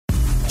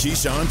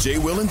Keyshawn, J.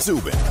 Will, and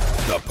Zubin,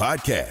 the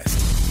podcast.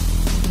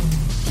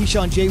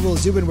 Keyshawn, J. Will,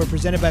 Zubin were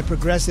presented by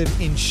Progressive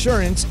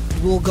Insurance.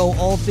 We'll go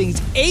all things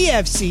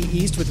AFC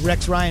East with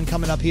Rex Ryan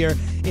coming up here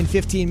in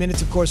 15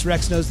 minutes. Of course,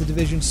 Rex knows the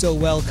division so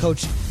well,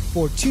 coached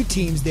for two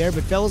teams there.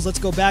 But, fellas, let's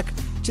go back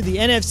to the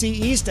NFC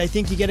East. I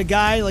think you get a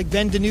guy like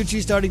Ben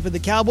DiNucci starting for the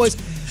Cowboys.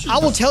 I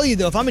will tell you,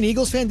 though, if I'm an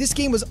Eagles fan, this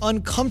game was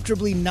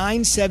uncomfortably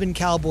 9-7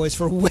 Cowboys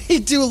for way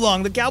too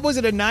long. The Cowboys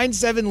had a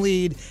 9-7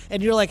 lead,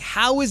 and you're like,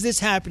 how is this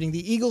happening?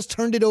 The Eagles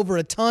turned it over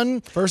a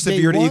ton. First,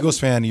 if you're an Eagles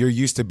fan, you're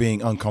used to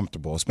being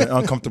uncomfortable. It's been an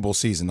uncomfortable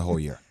season the whole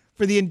year.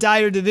 For the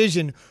entire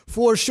division,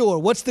 for sure.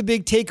 What's the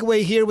big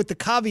takeaway here with the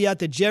caveat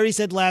that Jerry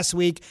said last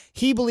week?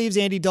 He believes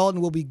Andy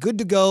Dalton will be good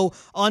to go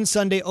on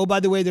Sunday. Oh, by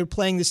the way, they're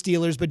playing the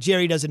Steelers, but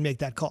Jerry doesn't make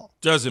that call.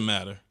 Doesn't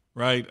matter,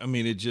 right? I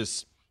mean, it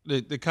just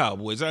the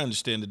Cowboys. I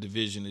understand the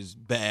division is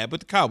bad, but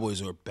the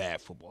Cowboys are a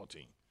bad football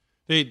team.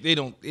 They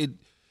don't.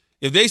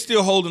 If they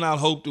still holding out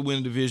hope to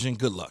win the division,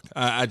 good luck.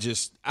 I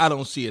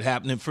don't see it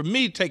happening. For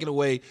me, take it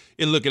away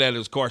and looking at it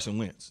as Carson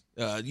Wentz.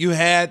 You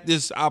had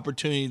this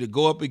opportunity to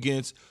go up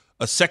against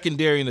a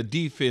secondary and a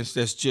defense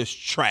that's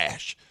just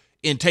trash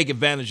and take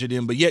advantage of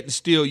them, but yet and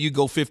still you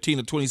go 15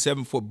 or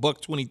 27 for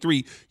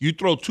 $123. You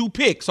throw two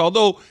picks,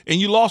 and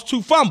you lost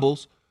two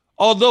fumbles,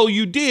 although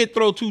you did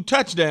throw two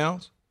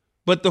touchdowns,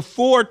 but the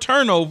 4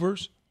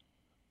 turnovers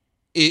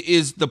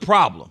is the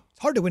problem.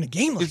 It's hard to win a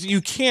game like that.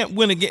 You can't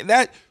win a game.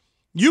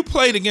 You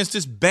played against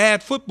this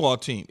bad football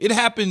team. It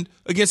happened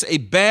against a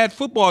bad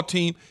football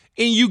team,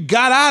 and you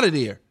got out of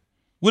there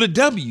with a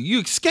W.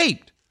 You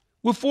escaped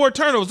with 4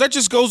 turnovers. That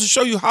just goes to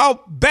show you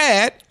how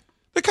bad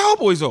the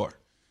Cowboys are.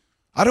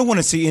 I don't want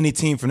to see any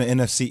team from the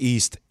NFC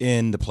East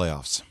in the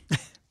playoffs.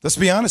 Let's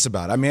be honest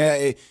about it. I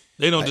mean,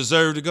 they don't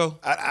deserve to go.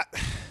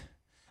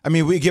 I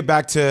mean, we get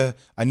back to,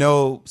 I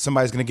know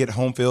somebody's going to get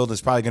home field.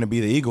 It's probably going to be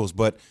the Eagles,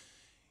 but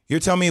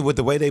you're telling me with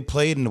the way they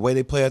played and the way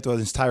they play out the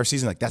entire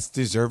season, like that's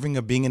deserving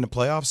of being in the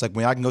playoffs? Like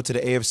when I can go to the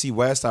AFC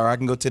West or I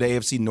can go to the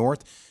AFC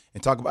North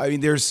and talk about, I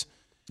mean,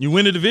 you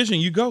win the division,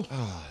 you go.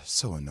 Oh,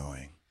 so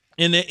annoying.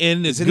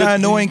 Is it not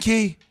annoying,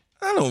 Key?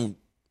 I know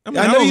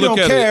you don't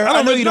care.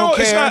 I know you don't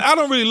care. I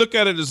don't really look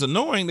at it as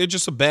annoying. They're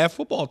just bad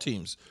football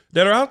teams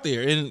that are out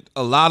there, and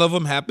a lot of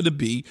them happen to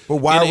be. But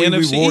why are we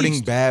NFC rewarding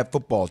East. Bad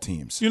football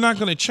teams? You're not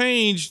going to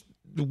change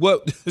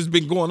what has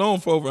been going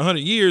on for over 100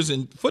 years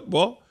in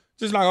football.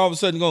 Just like all of a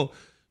sudden going to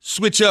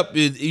switch up.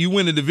 You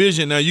win the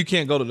division, now you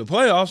can't go to the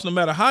playoffs no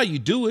matter how you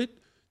do it.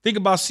 Think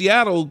about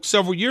Seattle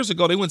several years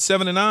ago. They went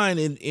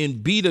 7-9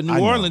 and beat a New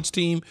Orleans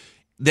team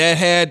that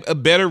had a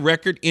better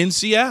record in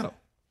Seattle.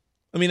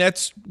 I mean,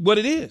 that's what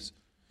it is.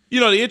 You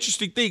know, the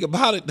interesting thing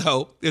about it,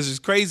 though, is as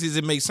crazy as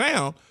it may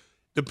sound,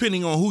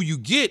 depending on who you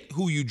get,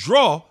 who you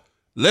draw,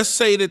 let's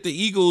say that the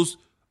Eagles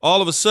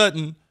all of a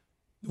sudden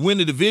win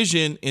the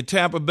division and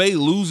Tampa Bay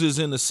loses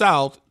in the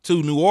South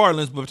to New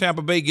Orleans, but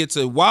Tampa Bay gets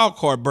a wild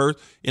card berth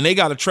and they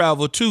got to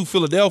travel to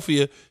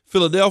Philadelphia.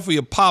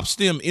 Philadelphia pops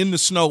them in the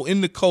snow,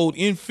 in the cold,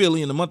 in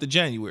Philly in the month of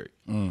January.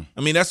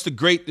 I mean, that's the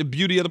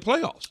beauty of the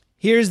playoffs.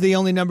 Here's the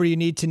only number you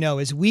need to know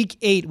is Week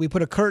 8. We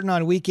put a curtain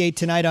on Week 8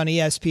 tonight on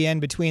ESPN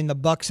between the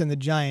Bucs and the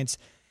Giants.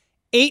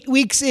 8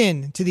 weeks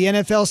in to the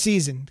NFL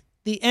season,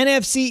 the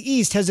NFC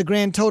East has a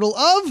grand total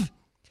of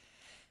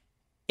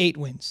 8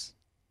 wins.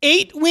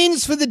 8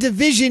 wins for the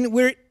division.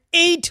 We're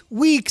 8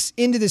 weeks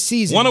into the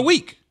season. One a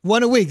week.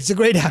 It's a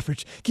great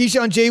average.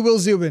 Keyshawn, J. Will,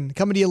 Zubin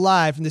coming to you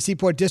live from the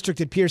Seaport District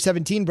at Pier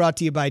 17, brought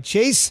to you by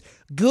Chase.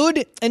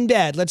 Good and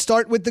bad. Let's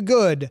start with the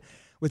good,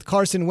 with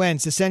Carson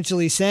Wentz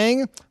essentially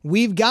saying,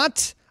 we've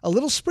got a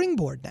little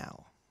springboard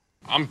now.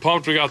 I'm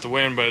pumped we got the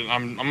win, but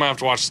I'm going to have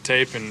to watch the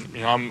tape. And,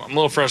 I'm a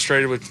little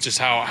frustrated with just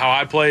how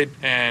I played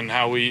and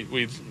how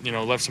we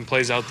left some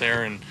plays out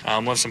there and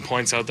left some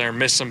points out there,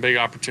 missed some big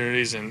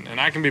opportunities, and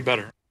I can be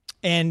better.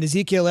 And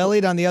Ezekiel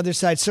Elliott on the other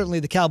side, certainly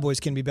the Cowboys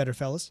can be better,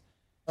 fellas.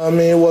 I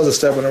mean, it was a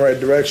step in the right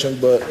direction,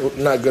 but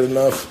not good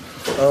enough.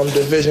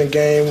 Division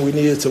game, we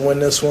needed to win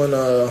this one.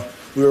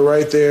 We were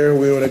right there.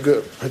 We were in a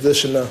good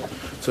position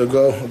to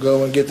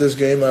go and get this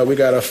game. We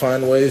got to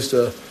find ways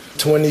to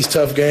win these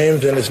tough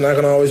games, and it's not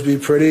going to always be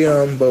pretty,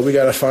 but we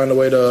got to find a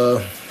way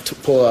to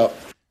pull out.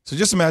 So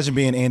just imagine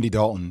being Andy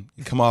Dalton.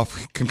 You come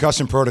off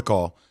concussion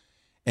protocol,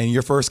 and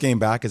your first game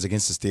back is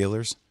against the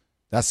Steelers.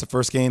 That's the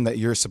first game that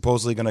you're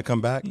supposedly going to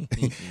come back.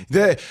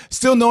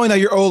 Still knowing that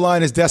your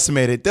O-line is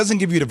decimated doesn't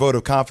give you the vote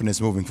of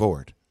confidence moving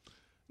forward.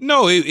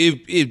 No,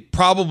 it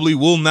probably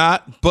will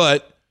not,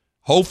 but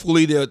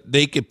hopefully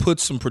they could put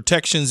some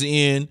protections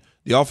in.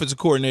 The offensive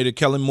coordinator,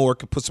 Kellen Moore,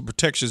 could put some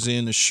protections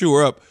in to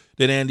shore up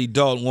that Andy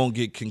Dalton won't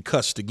get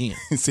concussed again.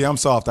 See, I'm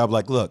soft. I'm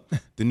like, look,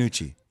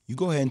 DiNucci, you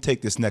go ahead and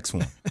take this next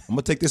one. I'm going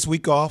to take this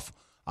week off.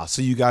 I'll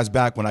see you guys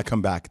back when I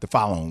come back the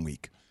following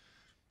week.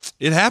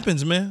 It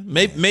happens, man.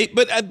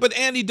 But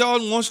Andy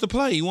Dalton wants to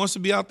play. He wants to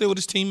be out there with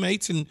his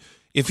teammates, and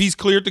if he's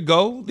cleared to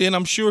go, then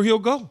I'm sure he'll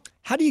go.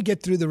 How do you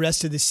get through the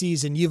rest of the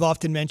season? You've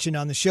often mentioned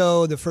on the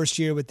show the first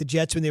year with the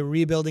Jets when they were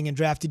rebuilding and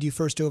drafted you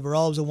first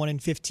overall. It was a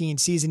 1-15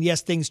 season.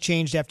 Yes, things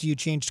changed after you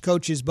changed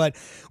coaches, but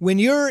when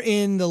you're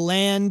in the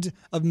land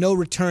of no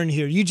return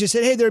here, you just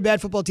said, hey, they're a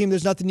bad football team.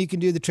 There's nothing you can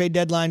do. The trade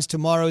deadline's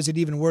tomorrow. Is it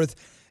even worth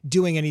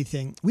doing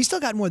anything? We still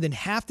got more than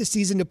half the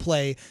season to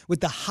play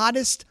with the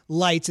hottest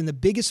lights and the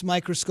biggest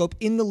microscope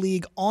in the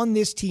league on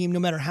this team, no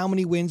matter how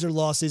many wins or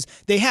losses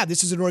they have.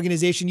 This is an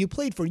organization you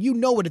played for. You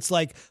know what it's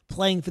like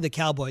playing for the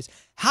Cowboys.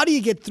 How do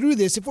you get through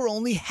this if we're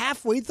only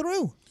halfway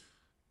through?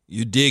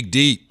 You dig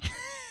deep.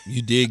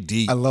 You dig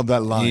deep. I love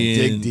that line.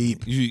 And dig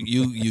deep.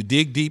 You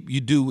dig deep.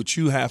 You do what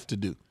you have to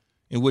do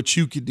and what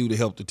you can do to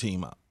help the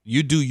team out.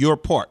 You do your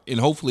part, and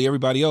hopefully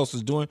everybody else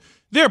is doing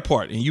their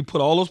part. And you put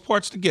all those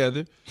parts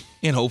together,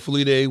 and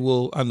hopefully they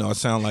will. I know I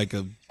sound like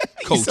a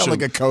coach. You sound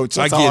like a coach.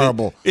 That's I get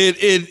horrible.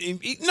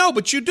 No,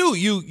 but you do.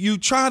 You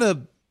try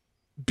to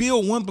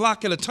build one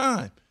block at a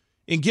time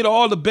and get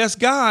all the best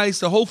guys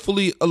to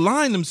hopefully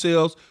align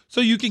themselves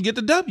so you can get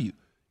the W.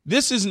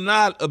 This is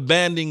not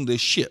abandoning the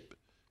ship.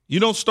 You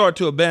don't start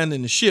to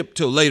abandon the ship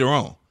till later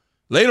on.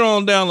 Later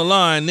on down the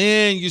line,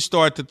 then you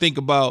start to think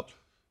about,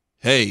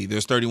 hey,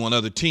 there's 31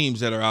 other teams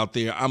that are out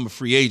there. I'm a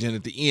free agent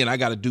at the end. I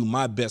got to do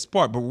my best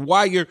part. But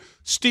while you're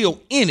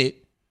still in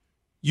it,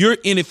 you're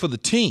in it for the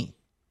team.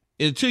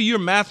 And until you're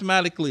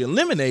mathematically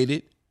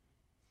eliminated,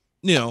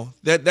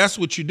 that's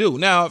what you do.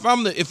 Now, if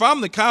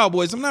I'm the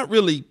Cowboys, I'm not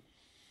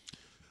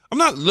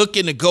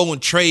looking to go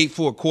and trade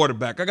for a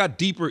quarterback. I got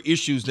deeper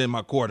issues than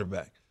my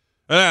quarterback.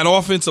 I got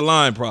offensive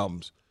line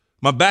problems.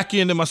 My back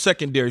end and my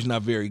secondary is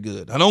not very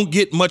good. I don't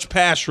get much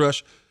pass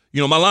rush.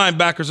 My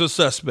linebackers are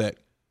suspect.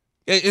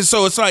 And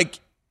so it's like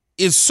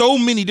it's so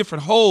many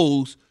different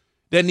holes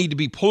that need to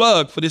be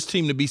plugged for this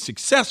team to be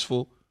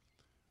successful.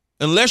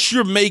 Unless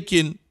you're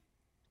making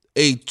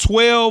a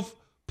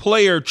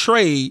 12-player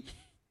trade,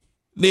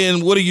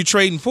 then what are you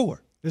trading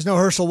for? There's no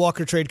Herschel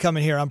Walker trade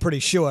coming here, I'm pretty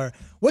sure.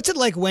 What's it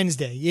like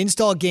Wednesday? You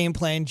install a game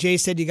plan. Jay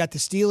said you got the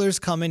Steelers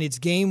coming. It's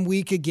game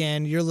week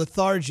again. You're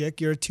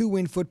lethargic. You're a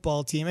 2-win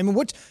football team. I mean,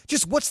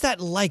 what's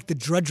that like, the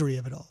drudgery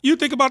of it all? You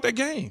think about that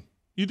game.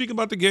 You think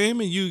about the game,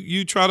 and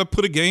you try to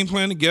put a game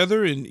plan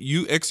together, and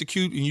you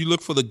execute, and you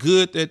look for the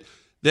good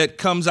that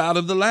comes out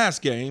of the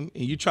last game,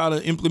 and you try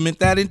to implement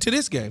that into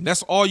this game.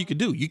 That's all you can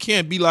do. You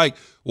can't be like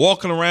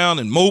walking around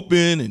and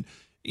moping, and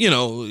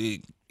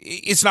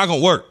it's not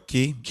gonna work.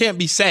 Key, can't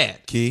be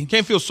sad. Key,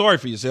 can't feel sorry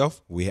for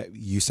yourself.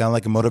 You sound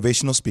like a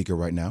motivational speaker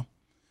right now.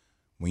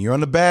 When you're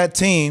on a bad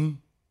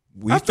team,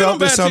 we felt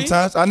this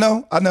sometimes. I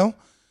know.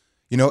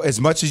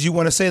 As much as you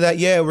want to say that,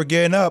 yeah, we're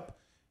getting up.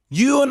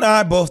 You and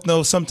I both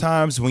know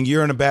sometimes when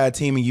you're on a bad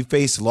team and you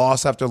face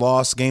loss after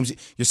loss, games,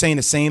 you're saying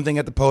the same thing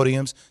at the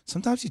podiums.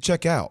 Sometimes you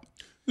check out.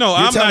 No,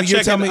 I'm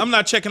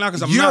not checking out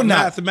because I'm not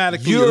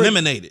mathematically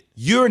eliminated.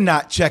 You're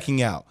not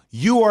checking out.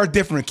 You are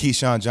different,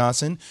 Keyshawn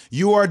Johnson.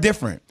 You are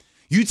different.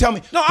 You tell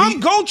me. No,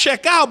 I'm going to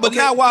check out, but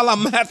not while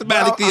I'm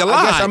mathematically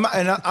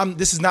alive.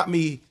 This is not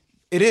me.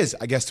 It is,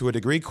 I guess, to a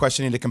degree,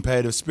 questioning the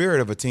competitive spirit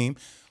of a team.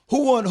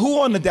 Who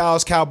on the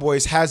Dallas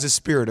Cowboys has the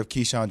spirit of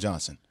Keyshawn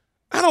Johnson?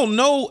 I don't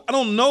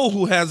know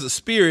who has a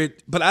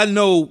spirit, but I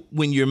know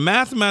when you're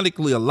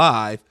mathematically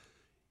alive,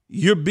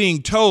 you're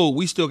being told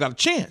we still got a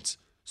chance.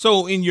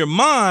 So in your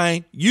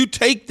mind, you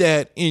take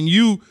that and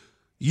you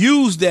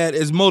use that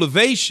as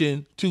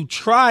motivation to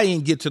try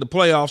and get to the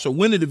playoffs or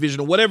win the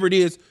division or whatever it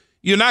is.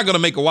 You're not going to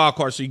make a wild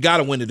card, so you got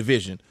to win the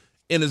division.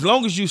 And as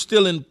long as you're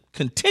still in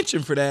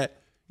contention for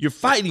that, you're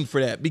fighting for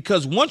that.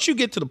 Because once you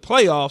get to the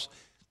playoffs,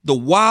 the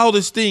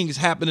wildest things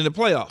happen in the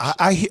playoffs.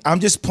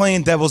 I'm just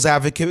playing devil's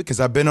advocate because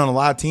I've been on a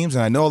lot of teams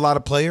and I know a lot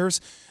of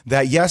players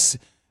that, yes,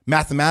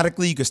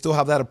 mathematically you can still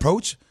have that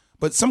approach,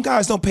 but some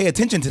guys don't pay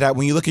attention to that.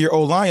 When you look at your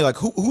O-line, you're like,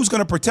 who's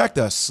going to protect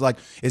us? Like,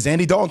 is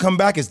Andy Dalton coming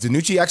back? Is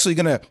DiNucci actually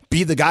going to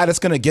be the guy that's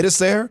going to get us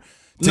there?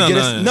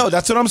 No,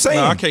 that's what I'm saying.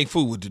 No, I can't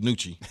fool with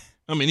DiNucci.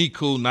 I mean, he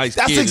cool, nice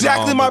kid. That's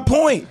exactly my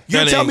point.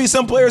 You're telling me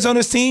some players on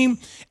this team,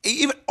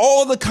 even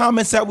all the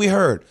comments that we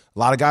heard, a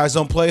lot of guys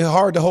don't play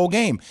hard the whole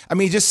game. I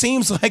mean, it just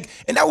seems like,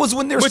 and that was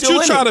when they're still in it.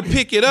 But you try to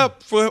pick it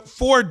up for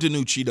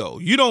DiNucci, though.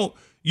 You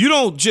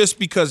don't just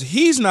because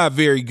he's not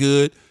very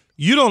good,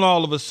 you don't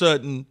all of a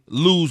sudden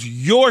lose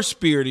your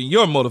spirit and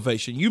your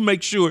motivation. You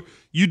make sure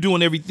you're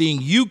doing everything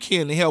you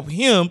can to help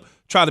him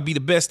try to be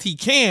the best he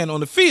can on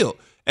the field.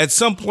 At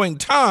some point in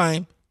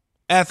time,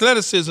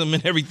 athleticism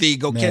and everything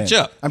catch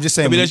up. I'm just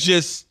saying. That's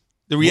just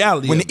the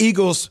reality. When the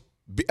Eagles,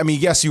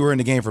 yes, you were in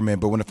the game for a minute,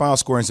 but when the final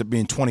score ends up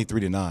being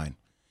 23-9,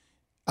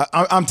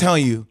 I'm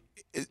telling you,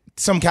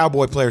 some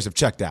Cowboy players have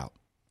checked out.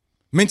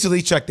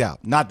 Mentally checked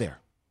out. Not there.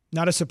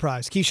 Not a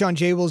surprise. Keyshawn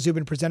Jay will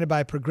Zubin, presented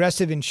by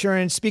Progressive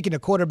Insurance. Speaking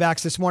of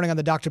quarterbacks this morning on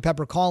the Dr.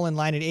 Pepper call-in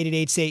line at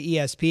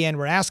 888-SAY-ESPN,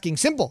 we're asking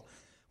simple,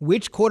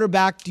 which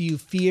quarterback do you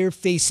fear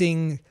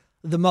facing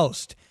the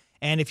most?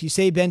 And if you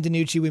say Ben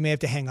DiNucci, we may have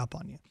to hang up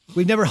on you.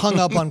 We've never hung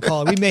up on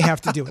call. We may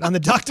have to do it. On the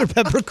Dr.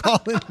 Pepper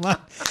call-in line,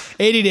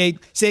 888,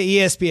 say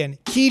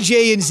ESPN. Key,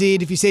 J, and Z.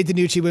 If you say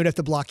DiNucci, we would have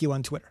to block you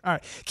on Twitter. All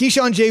right.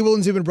 Keyshawn Jay, Will,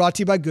 and Zubin brought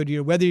to you by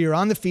Goodyear. Whether you're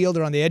on the field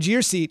or on the edge of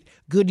your seat,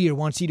 Goodyear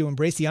wants you to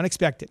embrace the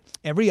unexpected.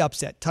 Every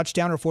upset,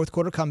 touchdown, or fourth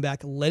quarter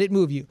comeback, let it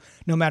move you.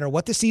 No matter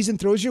what the season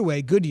throws your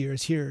way, Goodyear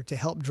is here to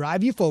help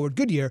drive you forward.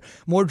 Goodyear,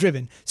 more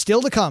driven.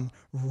 Still to come,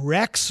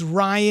 Rex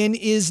Ryan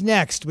is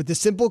next with the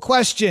simple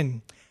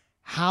question: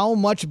 how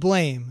much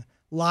blame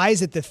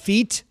lies at the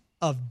feet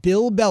of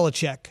Bill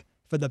Belichick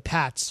for the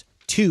Pats'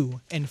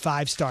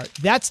 2-5 start?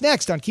 That's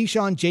next on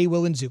Keyshawn, Jay,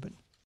 Will, and Zubin.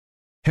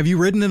 Have you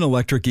ridden an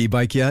electric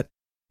e-bike yet?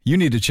 You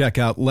need to check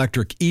out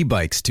Electric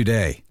E-Bikes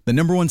today, the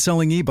 #1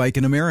 selling e-bike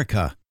in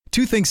America.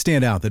 Two things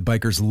stand out that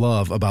bikers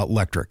love about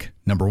Electric.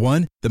 Number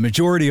one, the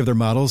majority of their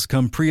models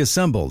come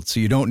pre-assembled, so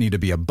you don't need to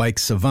be a bike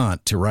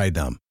savant to ride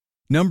them.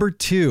 Number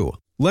two,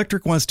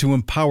 Electric wants to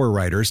empower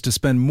riders to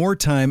spend more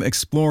time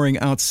exploring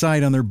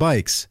outside on their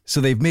bikes,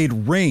 so they've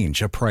made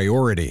range a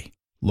priority.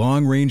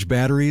 Long-range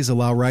batteries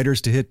allow riders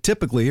to hit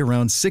typically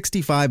around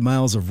 65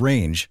 miles of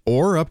range,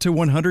 or up to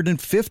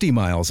 150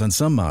 miles on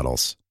some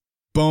models.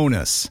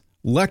 Bonus,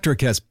 Electric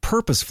has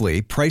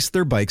purposefully priced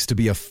their bikes to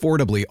be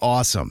affordably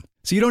awesome,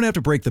 so you don't have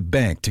to break the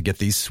bank to get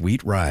these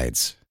sweet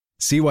rides.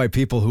 See why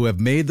people who have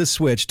made the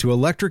switch to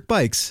electric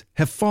bikes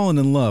have fallen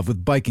in love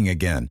with biking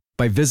again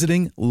by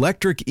visiting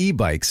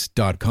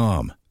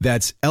lectricebikes.com.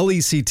 That's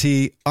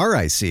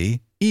LECTRIC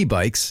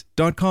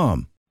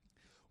ebikes.com.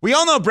 We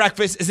all know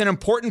breakfast is an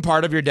important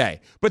part of your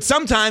day, but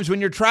sometimes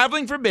when you're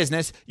traveling for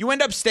business, you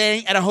end up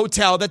staying at a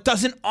hotel that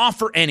doesn't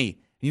offer any.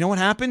 You know what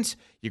happens?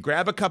 You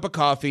grab a cup of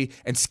coffee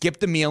and skip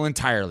the meal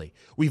entirely.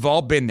 We've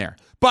all been there.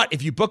 But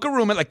if you book a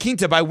room at La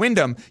Quinta by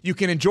Wyndham, you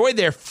can enjoy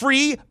their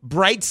free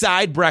Bright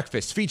Side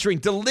breakfast featuring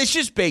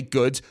delicious baked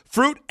goods,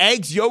 fruit,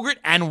 eggs, yogurt,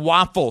 and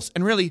waffles.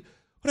 And really,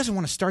 who doesn't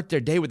want to start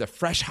their day with a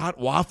fresh, hot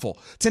waffle?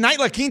 Tonight,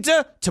 La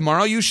Quinta,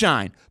 tomorrow you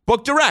shine.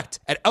 Book direct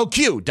at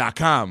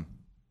lq.com.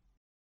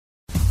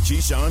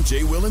 Keyshawn,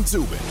 J. Will, and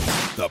Zubin,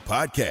 the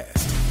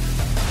podcast.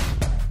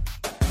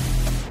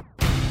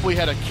 We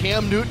had a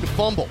Cam Newton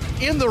fumble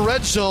in the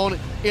red zone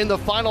in the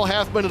final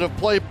half minute of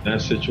play.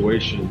 That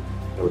situation,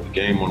 with the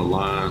game on the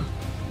line,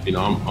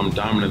 I'm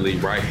dominantly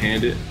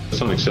right-handed.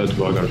 It's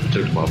unacceptable. I got to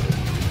protect my ball.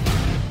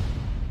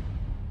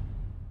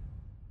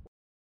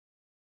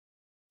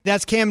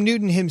 That's Cam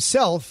Newton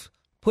himself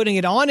putting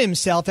it on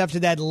himself after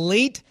that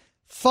late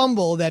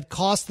fumble that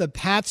cost the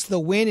Pats the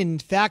win. In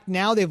fact,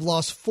 now they've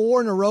lost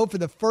 4 in a row for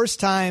the first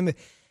time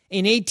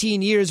in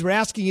 18 years. We're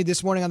asking you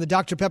this morning on the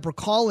Dr. Pepper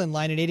call-in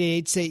line at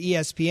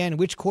 888-SAY-ESPN,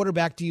 which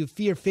quarterback do you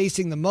fear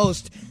facing the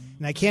most?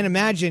 And I can't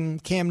imagine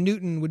Cam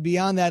Newton would be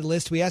on that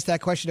list. We asked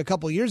that question a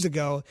couple years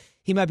ago.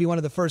 He might be one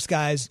of the first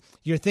guys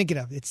you're thinking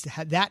of. It's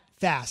that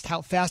fast,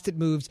 how fast it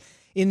moves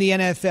in the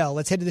NFL.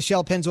 Let's head to the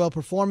Shell Pennzoil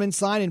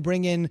Performance line and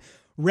bring in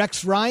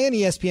Rex Ryan,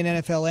 ESPN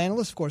NFL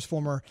analyst, of course,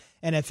 former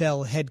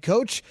NFL head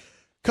coach.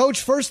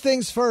 Coach, first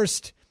things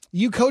first,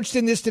 you coached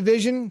in this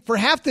division, for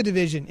half the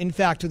division, in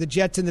fact, with the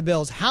Jets and the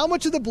Bills. How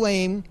much of the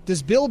blame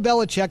does Bill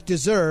Belichick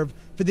deserve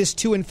for this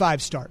 2-5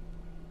 start?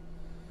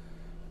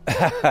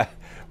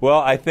 Well,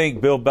 I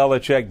think Bill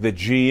Belichick, the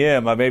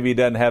GM, maybe he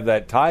doesn't have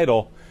that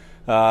title,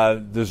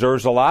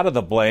 deserves a lot of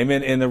the blame.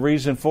 And the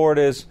reason for it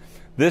is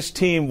this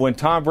team, when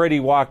Tom Brady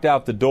walked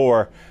out the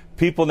door,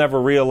 people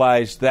never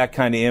realized that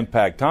kind of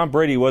impact. Tom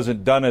Brady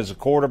wasn't done as a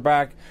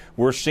quarterback.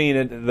 We're seeing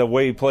it the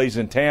way he plays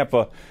in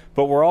Tampa,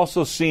 but we're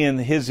also seeing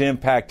his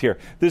impact here.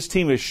 This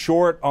team is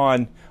short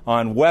on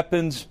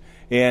weapons,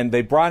 and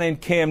they brought in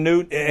Cam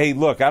Newton. Hey,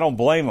 look, I don't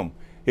blame him.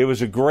 It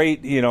was a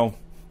great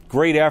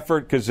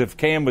effort, because if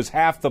Cam was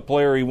half the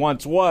player he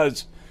once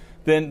was,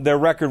 then their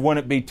record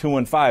wouldn't be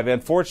 2-5.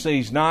 Unfortunately,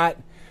 he's not.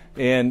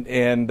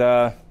 And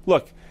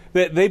look,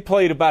 they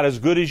played about as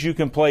good as you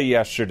can play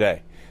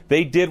yesterday.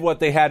 They did what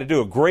they had to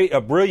do.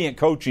 A brilliant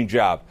coaching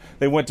job.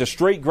 They went to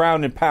straight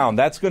ground and pound.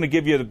 That's going to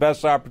give you the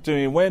best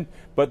opportunity to win,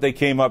 but they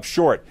came up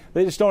short.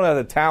 They just don't have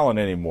the talent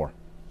anymore.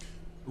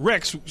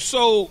 Rex,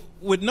 so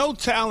with no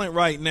talent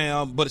right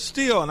now, but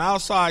still an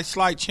outside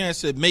slight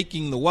chance at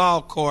making the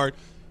wild card,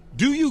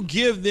 do you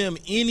give them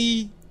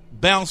any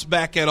bounce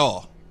back at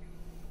all?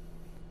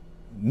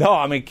 No,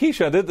 I mean,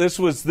 Keyshawn,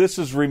 this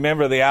is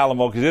remember the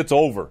Alamo, because it's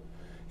over.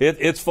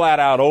 It's flat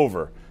out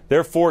over.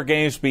 They're 4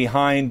 games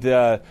behind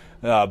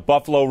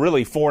Buffalo,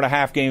 really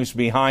 4.5 games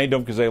behind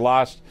them, because they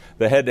lost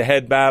the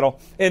head-to-head battle.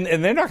 And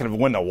they're not going to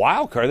win the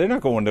wild card. They're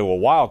not going to a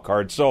wild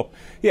card. So,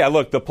 yeah,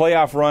 look, the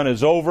playoff run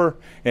is over,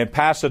 and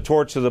pass the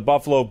torch to the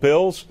Buffalo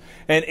Bills.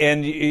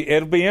 And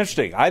it'll be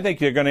interesting. I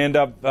think you're going to end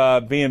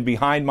up being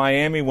behind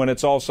Miami when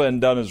it's all said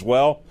and done as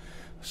well.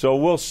 So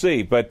we'll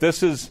see. But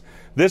this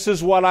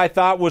is what I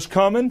thought was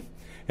coming.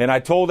 And I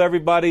told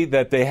everybody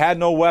that they had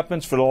no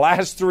weapons for the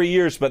last 3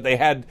 years, but they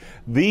had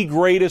the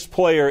greatest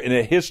player in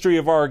the history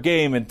of our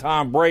game in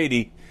Tom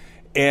Brady.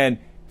 And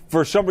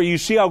for somebody, you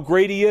see how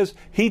great he is?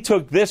 He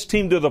took this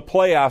team to the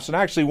playoffs and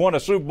actually won a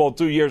Super Bowl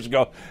 2 years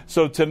ago.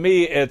 So to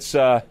me,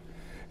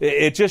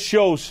 it just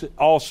shows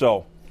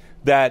also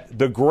that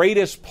the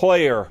greatest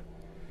player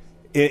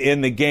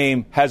in the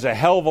game has a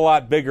hell of a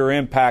lot bigger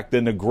impact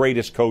than the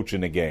greatest coach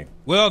in the game.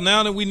 Well,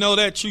 now that we know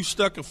that, you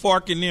stuck a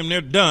fork in them, they're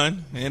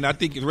done. And I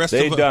think the rest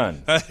of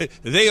them,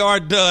 they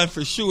are done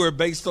for sure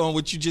based on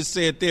what you just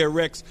said there,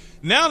 Rex.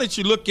 Now that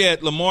you look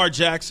at Lamar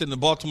Jackson, the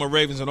Baltimore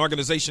Ravens, an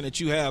organization that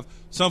you have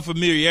some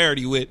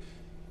familiarity with,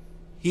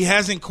 he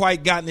hasn't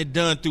quite gotten it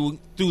done through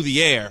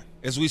the air,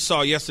 as we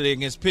saw yesterday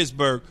against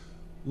Pittsburgh.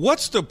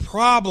 What's the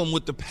problem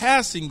with the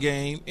passing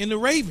game in the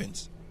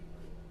Ravens?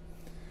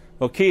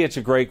 Well, Key, it's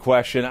a great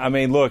question. I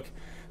mean, look,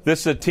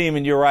 this is a team,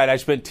 and you're right, I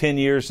spent 10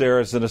 years there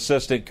as an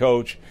assistant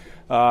coach.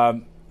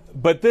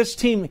 But this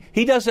team,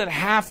 he doesn't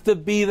have to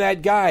be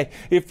that guy.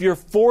 If you're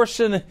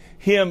forcing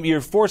him,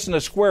 you're forcing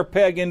a square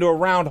peg into a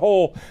round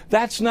hole,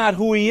 that's not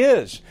who he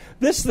is.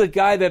 This is the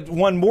guy that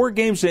won more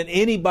games than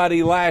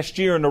anybody last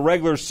year in the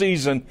regular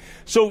season.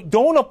 So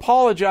don't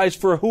apologize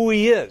for who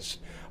he is.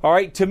 All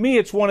right, to me,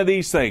 it's one of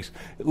these things.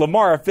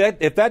 Lamar,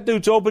 if that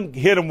dude's open,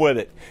 hit him with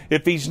it.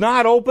 If he's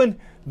not open,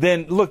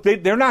 then look,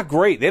 they're not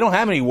great. They don't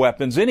have any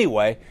weapons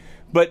anyway,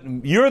 but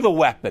you're the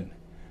weapon.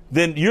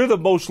 Then you're the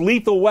most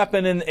lethal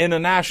weapon in the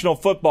National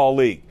Football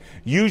League.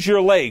 Use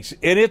your legs,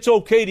 and it's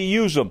okay to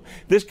use them.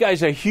 This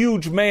guy's a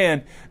huge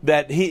man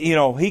that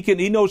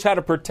he knows how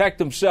to protect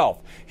himself.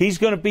 He's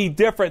going to be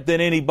different than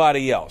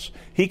anybody else.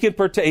 He can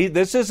protect.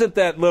 This isn't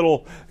that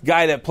little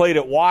guy that played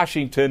at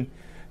Washington,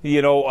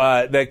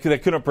 that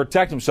couldn't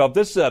protect himself.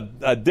 This is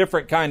a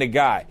different kind of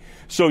guy.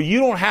 So you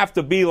don't have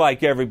to be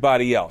like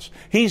everybody else.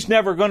 He's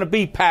never going to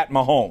be Patrick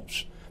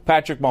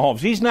Mahomes.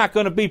 He's not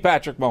going to be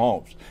Patrick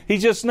Mahomes.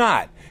 He's just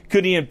not.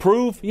 Could he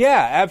improve?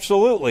 Yeah,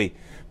 absolutely.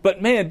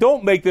 But, man,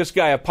 don't make this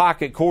guy a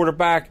pocket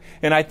quarterback.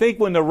 And I think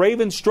when the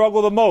Ravens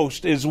struggle the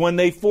most is when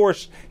they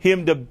force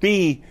him to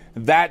be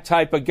that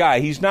type of guy.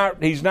 He's not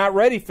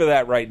ready for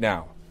that right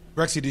now.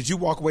 Rexy, did you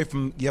walk away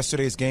from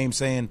yesterday's game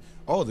saying,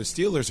 oh, the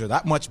Steelers are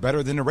that much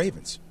better than the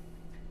Ravens?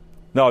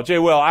 No, Jay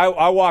Will,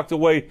 I walked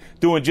away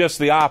doing just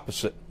the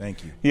opposite. Thank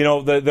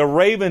you. The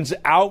Ravens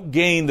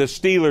outgained the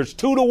Steelers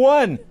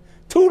 2-1.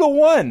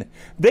 2-1.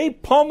 They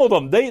pummeled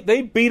them.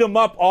 They beat them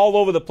up all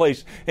over the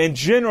place. And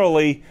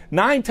generally,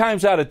 9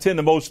 times out of 10,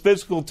 the most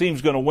physical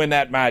team's going to win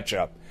that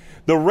matchup.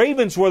 The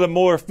Ravens were the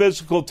more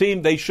physical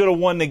team. They should have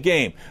won the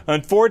game.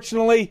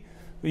 Unfortunately,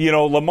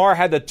 Lamar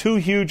had the 2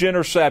 huge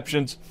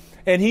interceptions,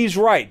 and he's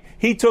right.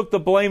 He took the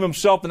blame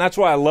himself, and that's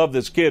why I love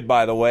this kid,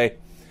 by the way.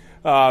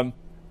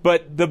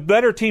 But the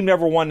better team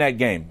never won that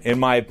game, in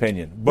my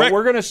opinion. But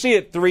we're going to see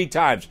it 3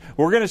 times.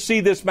 We're going to see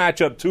this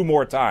matchup 2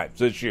 more times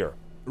this year.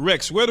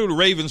 Rex, where do the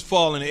Ravens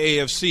fall in the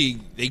AFC?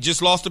 They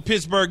just lost to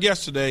Pittsburgh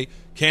yesterday.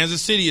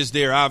 Kansas City is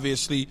there,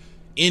 obviously.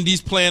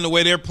 Indy's playing the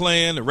way they're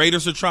playing. The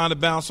Raiders are trying to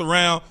bounce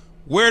around.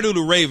 Where do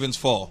the Ravens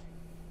fall?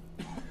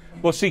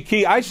 Well, see,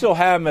 Key, I still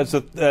have them as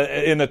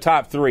in the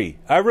top 3.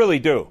 I really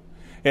do.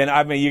 And,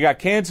 I mean, you got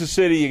Kansas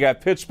City, you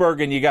got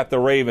Pittsburgh, and you got the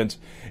Ravens.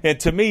 And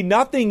to me,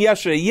 nothing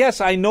yesterday. Yes,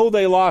 I know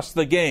they lost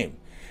the game.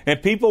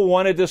 And people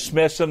want to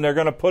dismiss them. They're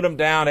going to put them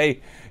down.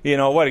 Hey,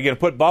 what, are you going to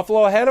put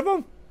Buffalo ahead of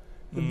them?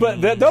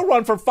 But they'll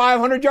run for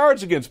 500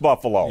 yards against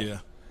Buffalo. Yeah.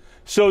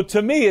 So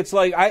to me, it's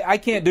like I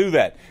can't do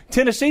that.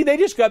 Tennessee, they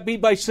just got beat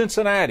by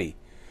Cincinnati.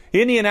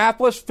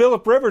 Indianapolis,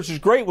 Phillip Rivers is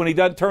great when he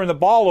doesn't turn the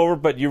ball over,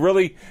 but you're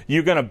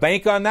going to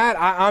bank on that?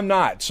 I'm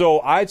not. So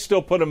I'd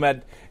still put them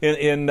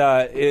in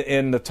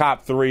the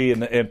top 3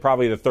 and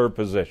probably the 3rd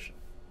position.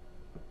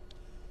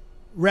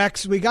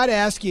 Rex, we got to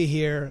ask you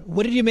here,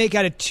 what did you make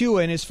out of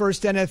Tua in his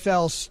first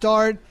NFL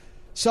start?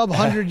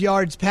 Sub-100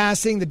 yards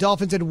passing. The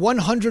Dolphins had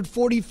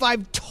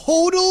 145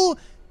 total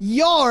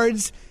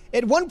yards.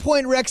 At one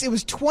point, Rex, it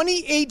was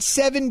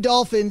 28-7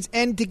 Dolphins,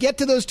 and to get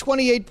to those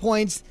 28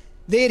 points,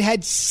 they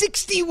had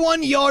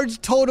 61 yards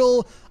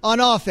total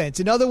on offense.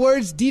 In other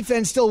words,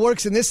 defense still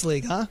works in this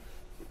league, huh?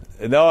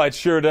 No, it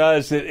sure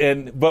does.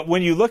 But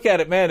when you look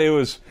at it, man, it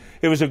was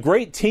a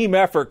great team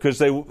effort because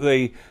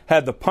they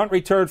had the punt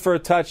return for a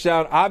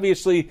touchdown.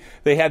 Obviously,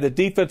 they had the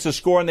defensive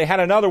score, and they had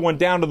another one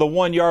down to the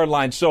 1-yard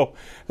line. So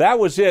that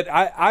was it.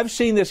 I've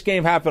seen this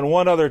game happen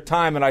one other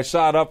time, and I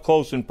saw it up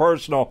close and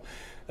personal.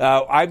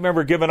 I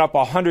remember giving up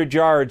 100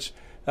 yards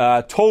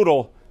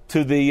total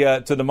to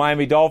the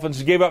Miami Dolphins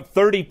and gave up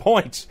 30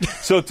 points.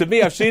 So to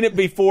me, I've seen it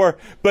before,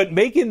 but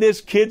making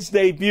this kid's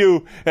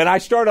debut, and I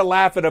started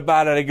laughing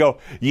about it. I go,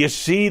 you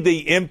see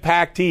the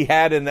impact he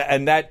had in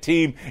that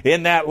team,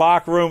 in that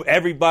locker room,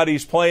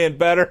 everybody's playing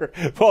better.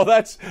 Well,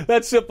 that's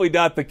simply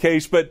not the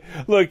case. But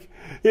look,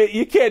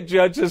 you can't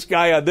judge this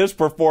guy on this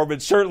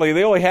performance. Certainly,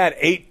 they only had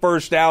 8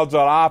 first downs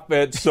on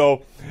offense.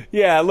 So,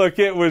 yeah, look,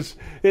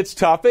 it's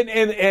tough.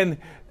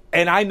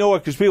 And I know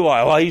it because people are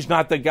like, well, he's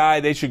not the guy.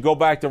 They should go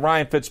back to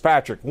Ryan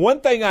Fitzpatrick. One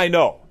thing I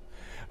know,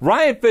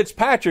 Ryan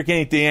Fitzpatrick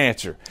ain't the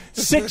answer.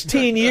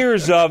 16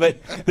 years of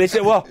it, they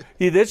said, well,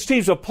 this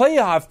team's a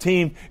playoff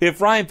team if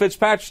Ryan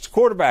Fitzpatrick's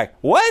quarterback.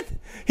 What?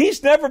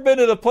 He's never been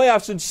to the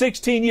playoffs in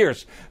 16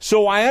 years.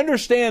 So I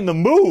understand the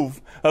move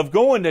of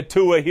going to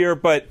Tua here,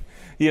 but,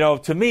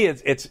 to me,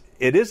 it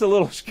is a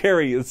little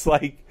scary. It's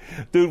like,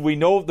 dude, we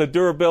know the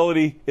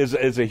durability is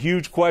a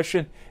huge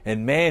question,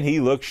 and, man, he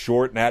looks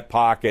short in that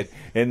pocket.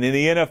 And in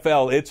the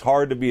NFL, it's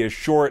hard to be a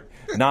short,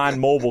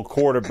 non-mobile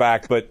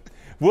quarterback, but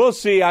we'll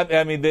see.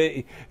 I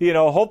mean,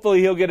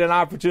 hopefully he'll get an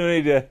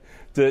opportunity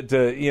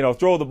to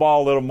throw the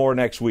ball a little more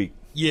next week.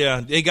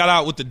 Yeah, they got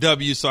out with the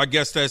W, so I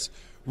guess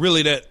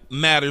that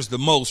matters the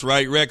most,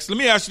 right, Rex? Let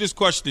me ask you this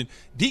question.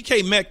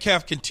 DK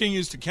Metcalf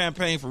continues to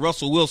campaign for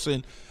Russell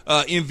Wilson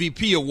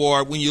MVP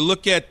award. When you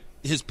look at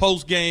his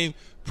post-game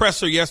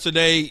presser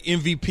yesterday,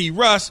 MVP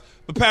Russ,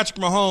 but Patrick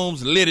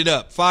Mahomes lit it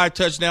up. 5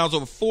 touchdowns,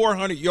 over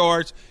 400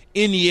 yards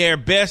in the air,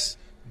 best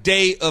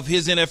day of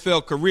his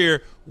NFL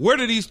career. Where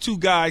do these two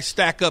guys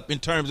stack up in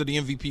terms of the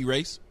MVP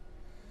race?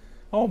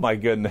 Oh, my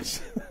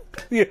goodness.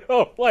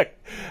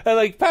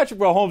 Like Patrick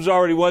Mahomes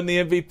already won the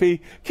MVP.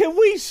 Can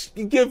we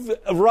give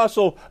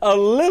Russell a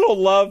little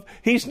love?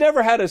 He's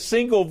never had a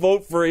single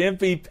vote for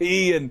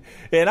MVP,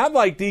 and I'm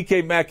like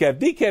DK Metcalf.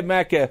 DK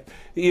Metcalf,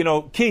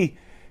 Key,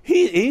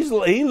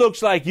 he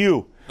looks like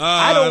you.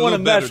 I don't want to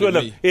mess with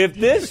him. If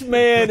this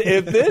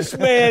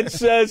man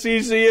says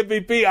he's the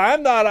MVP,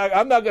 I'm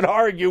not going to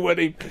argue with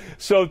him.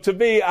 So to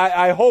me,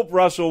 I hope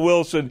Russell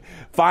Wilson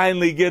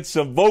finally gets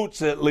some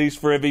votes at least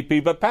for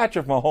MVP. But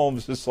Patrick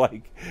Mahomes is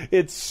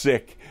it's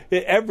sick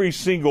every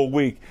single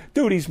week.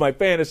 Dude, he's my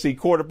fantasy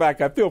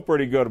quarterback. I feel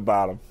pretty good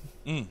about him.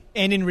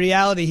 And in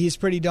reality, he's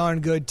pretty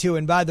darn good, too.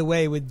 And by the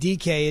way, with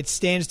DK, it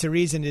stands to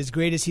reason, as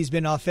great as he's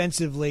been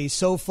offensively,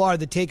 so far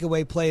the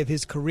takeaway play of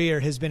his career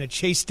has been a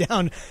chase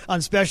down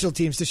on special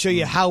teams to show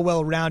you how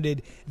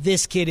well-rounded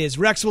this kid is.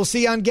 Rex, we'll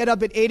see you on Get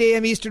Up at 8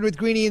 a.m. Eastern with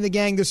Greeny and the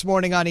gang this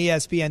morning on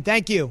ESPN.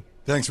 Thank you.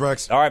 Thanks,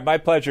 Rex. All right, my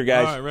pleasure,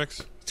 guys. All right,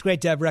 Rex. It's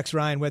great to have Rex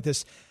Ryan with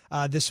us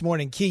this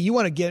morning. Key, you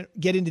want to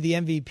get into the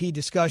MVP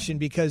discussion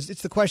because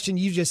it's the question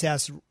you just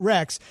asked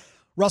Rex.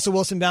 Russell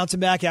Wilson bouncing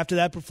back after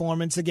that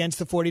performance against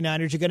the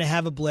 49ers. You're going to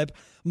have a blip.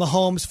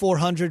 Mahomes,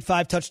 400,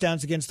 5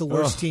 touchdowns against the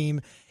worst team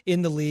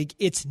in the league.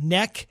 It's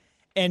neck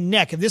and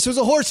neck. If this was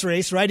a horse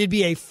race, right, it'd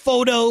be a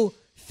photo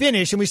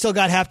finish, and we still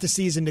got half the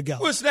season to go.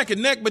 Well, it's neck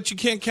and neck, but you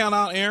can't count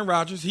out Aaron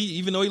Rodgers.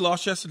 Even though he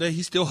lost yesterday,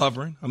 he's still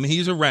hovering. I mean,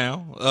 he's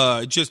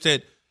around. Just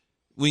that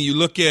when you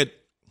look at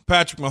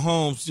Patrick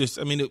Mahomes,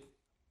 it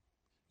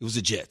was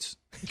the Jets.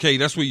 Okay,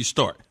 that's where you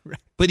start. Right.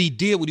 But he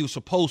did what he was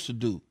supposed to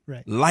do.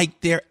 Right.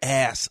 Light their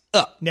ass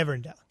up. Never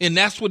in doubt. And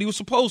that's what he was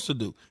supposed to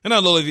do. And I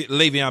know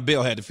Le'Veon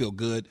Bell had to feel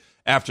good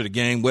after the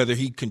game, whether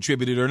he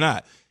contributed or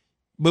not.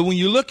 But when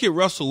you look at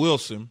Russell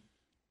Wilson,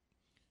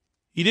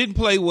 he didn't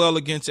play well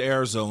against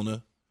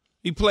Arizona.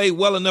 He played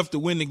well enough to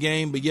win the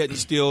game, but yet and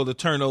still the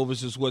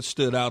turnovers is what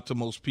stood out to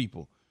most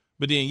people.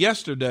 But then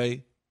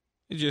yesterday,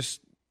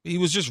 he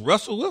was just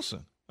Russell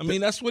Wilson. I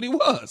mean, that's what he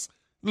was.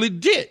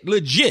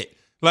 Legit.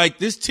 Like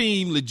this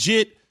team,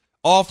 legit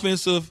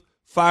offensive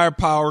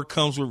firepower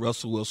comes with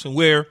Russell Wilson,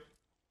 where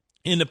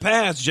in the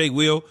past, Jay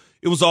Will,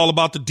 it was all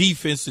about the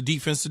defense.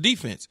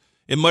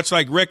 And much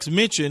like Rex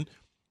mentioned,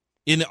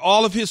 in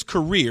all of his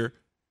career,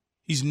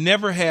 he's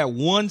never had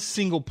one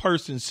single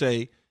person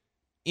say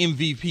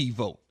MVP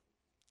vote.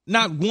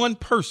 Not one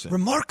person.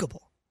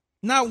 Remarkable.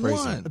 Not Crazy.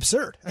 one.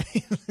 Absurd.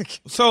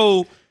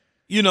 So,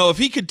 if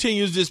he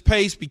continues this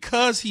pace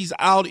because he's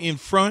out in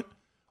front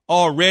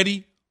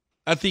already,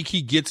 I think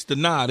he gets the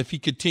nod if he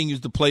continues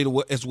to play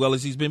as well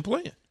as he's been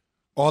playing.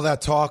 All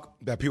that talk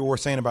that people were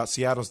saying about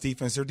Seattle's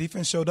defense, their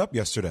defense showed up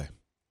yesterday,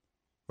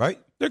 right?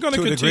 They're going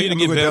to continue to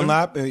get better.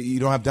 Dunlap, you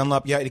don't have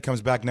Dunlap yet. He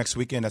comes back next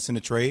weekend. That's in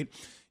the trade.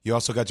 You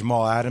also got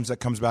Jamal Adams that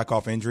comes back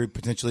off injury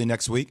potentially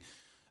next week.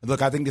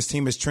 Look, I think this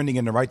team is trending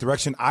in the right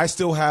direction. I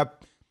still have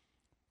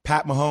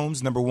Pat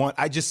Mahomes, number one.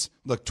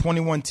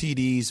 21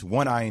 TDs,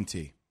 1 INT.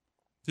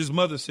 His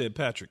mother said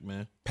Patrick,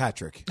 man.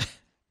 Patrick.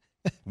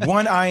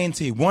 1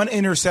 INT, 1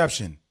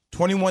 interception,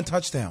 21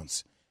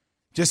 touchdowns.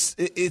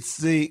 It's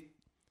the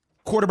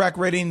quarterback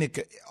rating.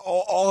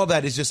 All of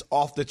that is just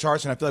off the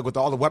charts. And I feel like with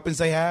all the weapons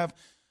they have,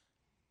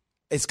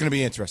 it's going to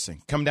be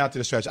interesting. Coming down to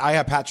the stretch. I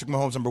have Patrick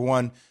Mahomes, number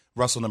 1,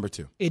 Russell, number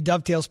 2. It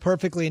dovetails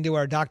perfectly into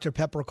our Dr.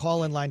 Pepper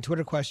call-in line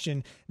Twitter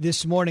question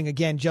this morning.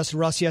 Again, just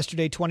Russ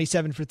yesterday,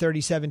 27 for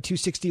 37,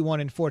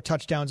 261 and 4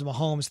 touchdowns.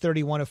 Mahomes,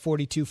 31 of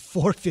 42,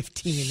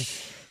 415,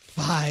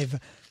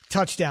 5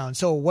 touchdowns.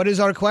 So what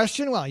is our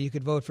question? Well, you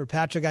could vote for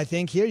Patrick, I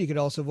think, here. You could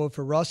also vote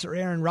for Russ or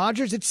Aaron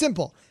Rodgers. It's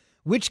simple.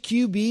 Which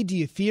QB do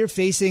you fear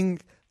facing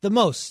the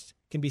most?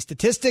 Can be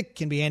statistic,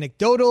 can be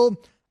anecdotal,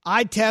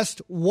 eye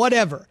test,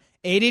 whatever.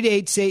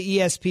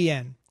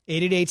 888-SAY-ESPN.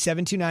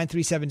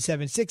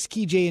 888-729-3776.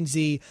 Key J and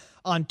Z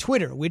on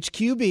Twitter. Which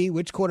QB,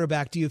 which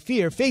quarterback do you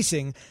fear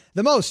facing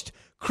the most?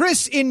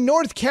 Chris in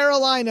North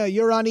Carolina,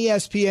 you're on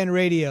ESPN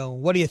Radio.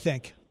 What do you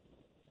think?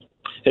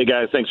 Hey,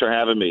 guys. Thanks for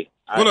having me.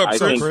 What up, I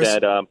sir, think Chris?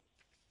 that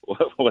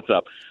what's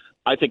up?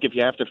 I think if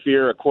you have to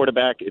fear a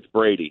quarterback, it's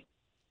Brady.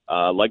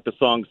 Like the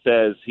song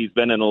says, he's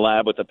been in a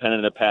lab with a pen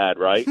and a pad,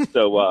 right?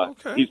 So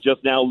Okay. He's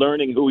just now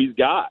learning who he's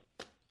got.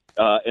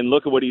 And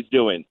look at what he's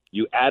doing.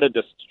 You add a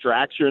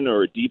distraction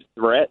or a deep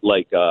threat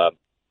like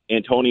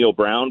Antonio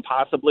Brown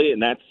possibly,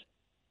 and that's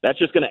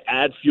just going to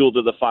add fuel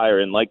to the fire.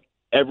 And like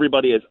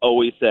everybody has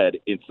always said,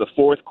 it's the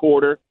fourth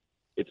quarter.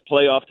 It's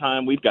playoff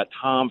time. We've got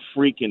Tom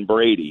freaking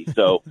Brady.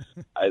 So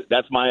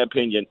that's my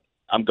opinion.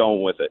 I'm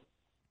going with it.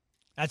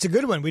 That's a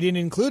good one. We didn't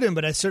include him,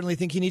 but I certainly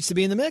think he needs to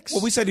be in the mix.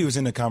 Well, we said he was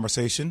in the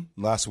conversation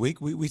last week.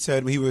 We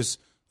said he was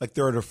like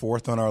third or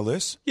fourth on our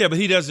list. Yeah, but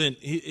he doesn't.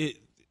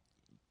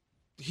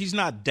 He's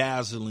not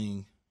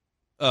dazzling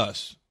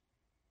us.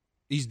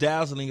 He's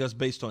dazzling us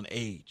based on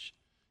age.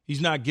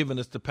 He's not giving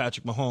us the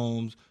Patrick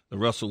Mahomes, the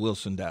Russell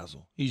Wilson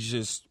dazzle. He's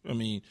just,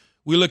 we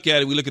look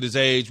at it, we look at his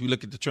age, we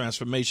look at the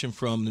transformation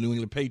from the New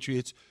England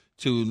Patriots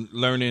to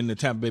learning the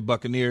Tampa Bay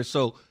Buccaneers.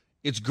 So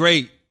it's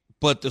great,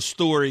 but the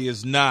story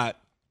is not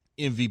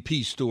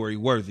MVP story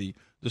worthy.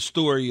 The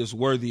story is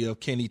worthy of,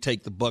 can he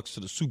take the Bucs to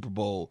the Super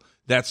Bowl?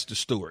 That's the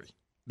story.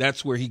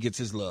 That's where he gets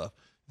his love.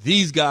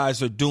 These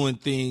guys are doing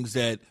things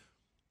that,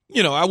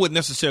 I wouldn't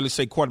necessarily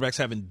say quarterbacks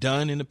haven't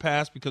done in the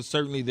past, because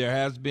certainly there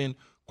has been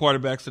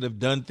quarterbacks that have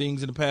done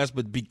things in the past,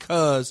 but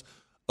because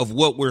of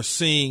what we're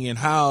seeing and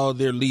how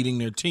they're leading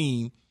their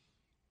team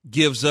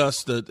gives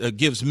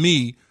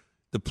me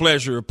the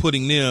pleasure of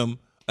putting them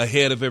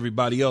ahead of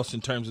everybody else in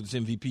terms of this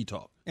MVP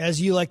talk.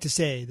 As you like to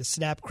say, the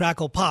snap,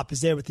 crackle, pop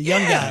is there with the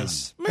young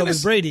guys. But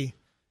with Brady,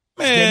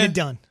 getting it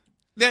done.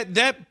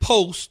 That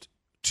post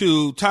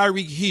to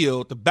Tyreek Hill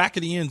at the back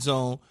of the end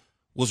zone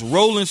was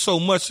rolling so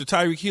much that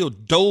Tyreek Hill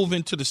dove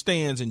into the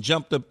stands and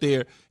jumped up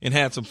there and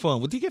had some fun.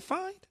 Would he get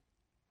fined?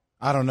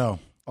 I don't know.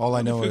 All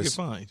I know is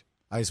fined.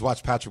 I just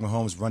watched Patrick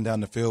Mahomes run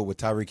down the field with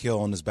Tyreek Hill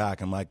on his back.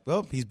 I'm like,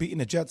 well, he's beating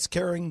the Jets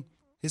carrying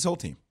his whole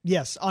team.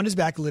 Yes, on his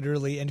back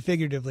literally and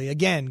figuratively.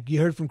 Again, you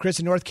heard from Chris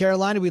in North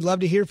Carolina. We'd love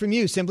to hear from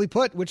you. Simply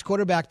put, which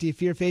quarterback do you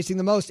fear facing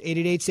the most?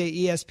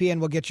 888-SAY-ESPN.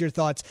 We'll get your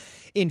thoughts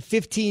in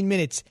 15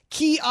 minutes.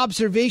 Key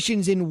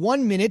observations in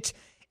 1 minute,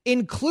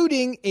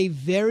 including a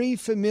very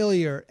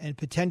familiar and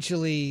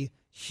potentially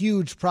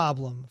huge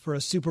problem for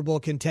a Super Bowl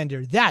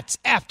contender. That's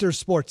after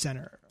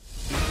SportsCenter.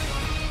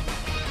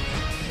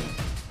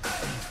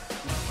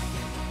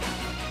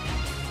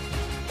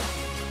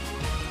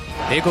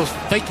 Eagles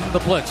faking the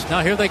blitz.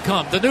 Now here they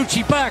come.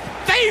 DiNucci back.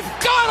 They've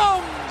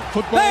got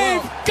him!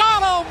 They've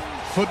got him!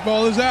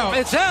 Football is out.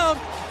 It's out,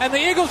 and the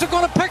Eagles are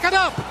going to pick it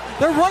up.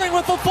 They're running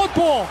with the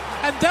football,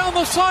 and down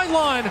the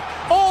sideline,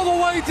 all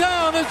the way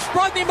down, it's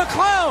Rodney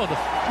McLeod.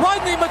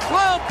 Rodney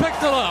McLeod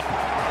picked it up.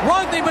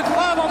 Rodney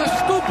McLeod on a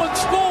scoop and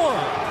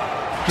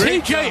score.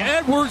 T.J.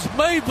 Edwards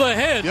made the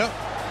hit,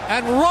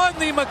 and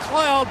Rodney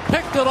McLeod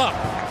picked it up.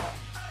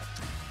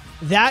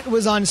 That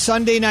was on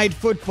Sunday Night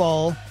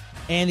Football.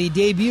 And the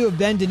debut of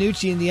Ben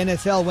DiNucci in the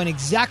NFL went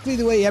exactly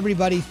the way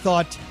everybody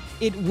thought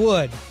it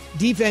would.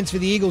 Defense for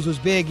the Eagles was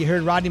big. You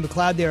heard Rodney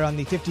McLeod there on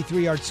the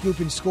 53-yard scoop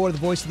and score. The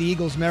voice of the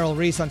Eagles, Merrill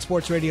Reese, on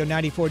Sports Radio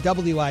 94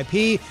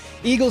 WIP.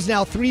 Eagles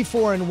now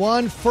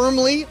 3-4-1,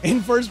 firmly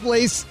in first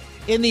place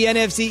in the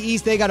NFC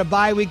East. They got a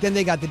bye week, then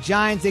they got the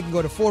Giants. They can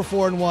go to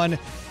 4-4-1.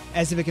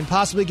 As if it can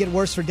possibly get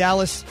worse for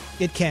Dallas,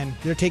 it can.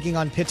 They're taking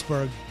on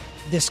Pittsburgh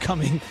this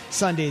coming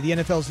Sunday. The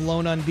NFL's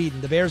lone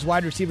unbeaten. The Bears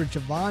wide receiver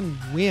Javon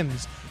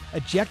Wims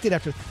ejected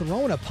after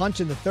throwing a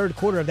punch in the third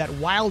quarter of that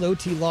wild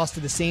OT loss to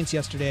the Saints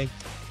yesterday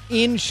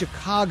in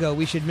Chicago.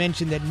 We should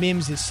mention that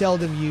Mims is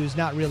seldom used,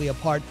 not really a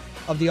part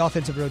of the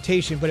offensive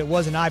rotation, but it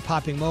was an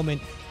eye-popping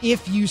moment.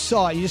 If you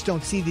saw it, you just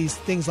don't see these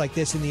things like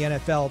this in the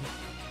NFL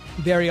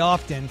very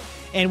often.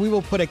 And we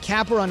will put a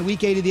capper on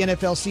Week 8 of the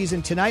NFL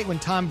season tonight when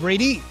Tom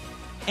Brady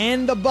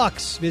and the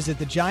Bucs visit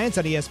the Giants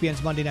on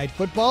ESPN's Monday Night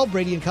Football.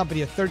 Brady and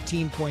company a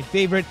 13-point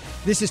favorite.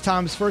 This is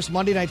Tom's first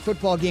Monday Night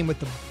Football game with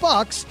the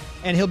Bucs,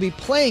 and he'll be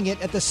playing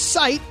it at the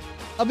site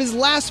of his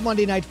last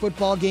Monday Night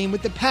Football game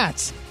with the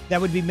Pats. That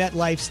would be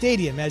MetLife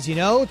Stadium. As you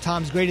know,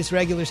 Tom's greatest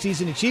regular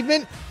season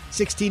achievement,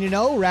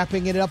 16-0,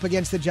 wrapping it up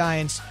against the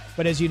Giants.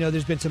 But as you know,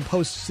 there's been some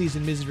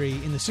postseason misery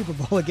in the Super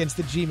Bowl against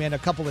the G-Men a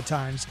couple of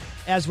times.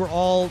 As we're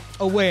all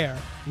aware,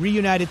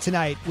 reunited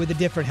tonight with a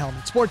different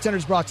helmet. SportsCenter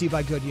is brought to you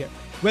by Goodyear.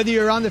 Whether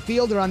you're on the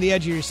field or on the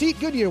edge of your seat,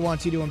 Goodyear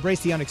wants you to embrace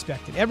the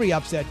unexpected. Every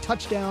upset,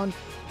 touchdown,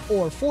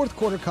 or fourth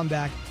quarter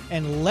comeback,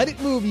 and let it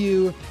move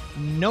you.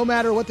 No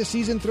matter what the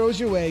season throws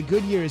your way,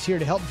 Goodyear is here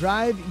to help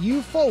drive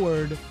you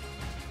forward.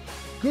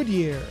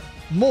 Goodyear,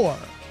 more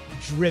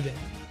driven.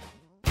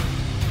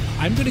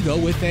 I'm going to go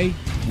with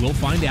we'll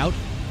find out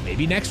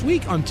maybe next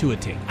week on Tua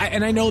Ting.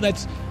 And I know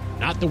that's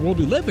not the world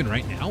we live in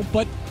right now,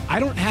 but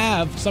I don't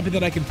have something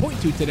that I can point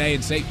to today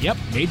and say, yep,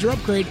 major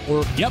upgrade,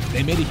 or yep,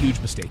 they made a huge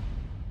mistake.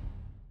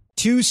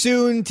 Too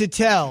soon to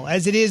tell.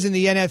 As it is in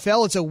the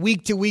NFL, it's a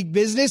week-to-week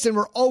business, and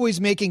we're always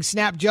making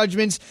snap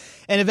judgments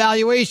and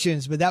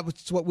evaluations, but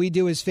that's what we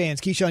do as fans.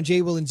 Keyshawn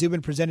Jay, Will, and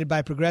Zubin, presented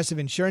by Progressive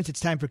Insurance. It's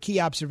time for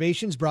Key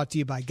Observations, brought to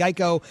you by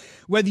Geico.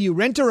 Whether you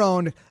rent or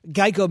own,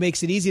 Geico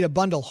makes it easy to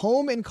bundle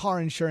home and car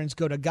insurance.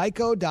 Go to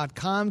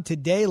geico.com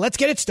today. Let's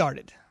get it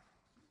started.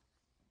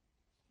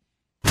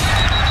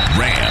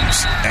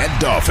 Rams at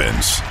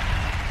Dolphins.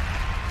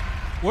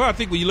 Well, I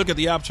think when you look at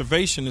the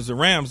observation is the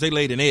Rams, they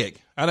laid an egg.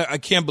 I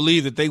can't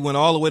believe that they went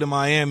all the way to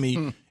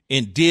Miami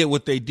and did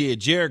what they did.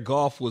 Jared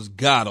Goff was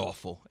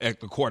god-awful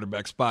at the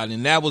quarterback spot,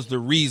 and that was the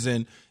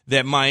reason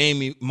that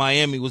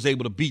Miami was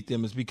able to beat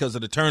them, is because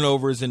of the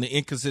turnovers and the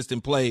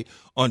inconsistent play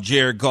on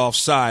Jared Goff's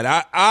side.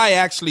 I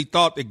actually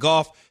thought that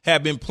Goff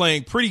had been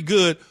playing pretty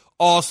good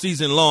all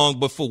season long,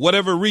 but for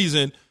whatever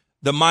reason,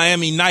 the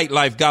Miami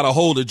nightlife got a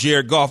hold of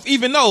Jared Goff,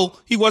 even though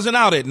he wasn't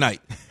out at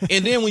night.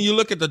 And then when you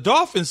look at the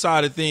Dolphins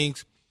side of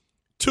things,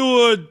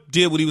 Tua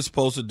did what he was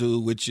supposed to do,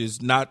 which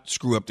is not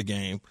screw up the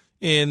game,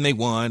 and they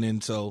won,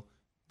 and so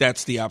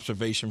that's the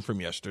observation from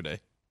yesterday.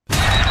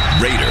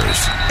 Raiders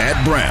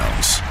at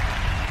Browns.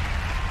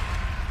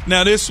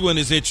 Now, this one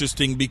is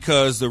interesting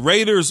because the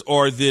Raiders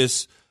are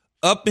this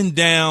up and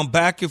down,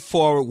 back and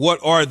forward. What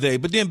are they?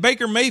 But then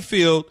Baker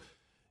Mayfield,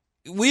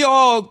 we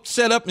all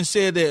set up and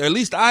said that, or at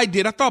least I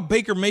did. I thought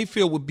Baker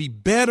Mayfield would be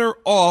better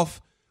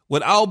off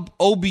without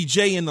OBJ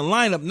in the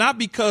lineup, not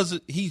because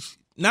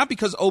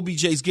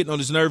OBJ's getting on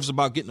his nerves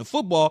about getting the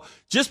football,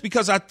 just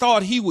because I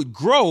thought he would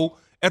grow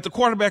at the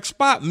quarterback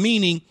spot,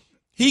 meaning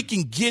he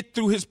can get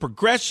through his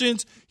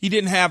progressions. He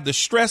didn't have the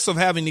stress of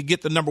having to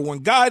get the number one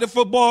guy to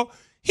football.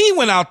 He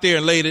went out there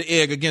and laid an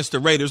egg against the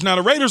Raiders. Now,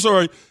 the Raiders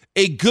are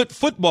a good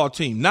football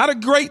team. Not a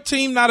great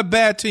team, not a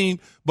bad team,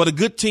 but a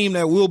good team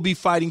that will be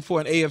fighting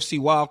for an AFC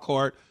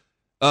wildcard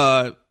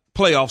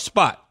playoff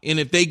spot. And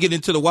if they get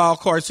into the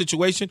wildcard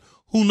situation,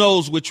 who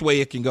knows which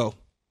way it can go.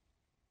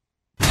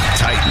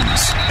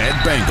 Titans and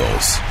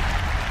Bengals.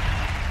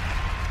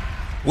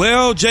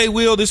 Well, Jay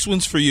Will, this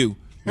one's for you.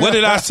 What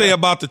did I say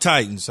about the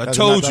Titans? I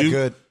told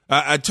you.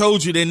 I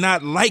told you they're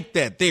not like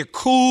that. They're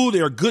cool.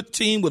 They're a good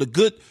team with a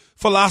good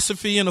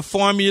philosophy and a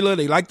formula.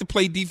 They like to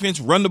play defense,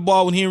 run the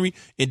ball with Henry,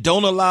 and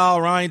don't allow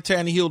Ryan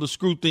Tannehill to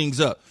screw things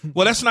up.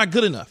 Well, that's not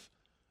good enough.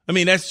 I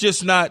mean, that's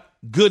just not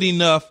good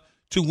enough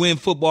to win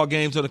football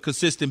games on a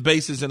consistent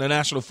basis in the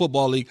National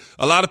Football League.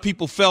 A lot of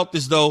people felt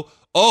as though,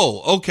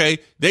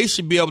 they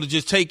should be able to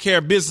just take care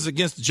of business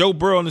against Joe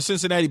Burrow and the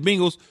Cincinnati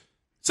Bengals.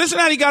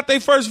 Cincinnati got their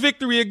first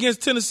victory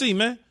against Tennessee,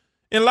 man.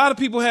 And a lot of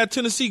people had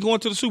Tennessee going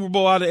to the Super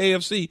Bowl out of the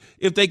AFC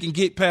if they can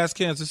get past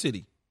Kansas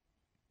City.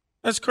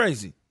 That's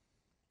crazy.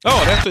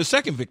 Oh, that's their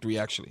second victory,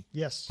 actually.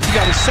 Yes. He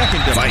got his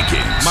second victory.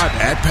 Vikings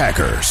at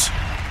Packers.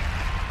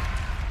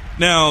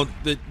 Now,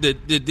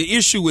 the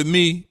issue with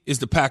me is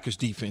the Packers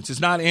defense. It's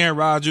not Aaron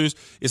Rodgers.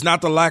 It's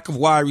not the lack of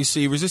wide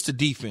receivers. It's the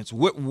defense.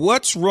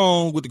 What's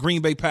wrong with the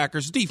Green Bay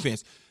Packers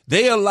defense?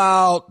 They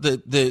allowed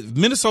the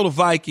Minnesota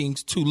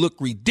Vikings to look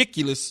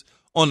ridiculous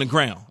on the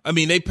ground. I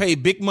mean, they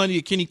paid big money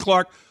to Kenny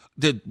Clark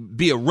to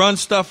be a run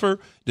stuffer,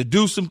 to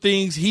do some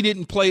things. He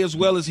didn't play as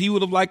well as he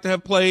would have liked to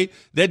have played.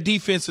 That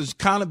defense has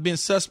kind of been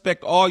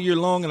suspect all year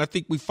long, and I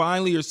think we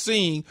finally are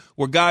seeing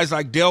where guys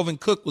like Delvin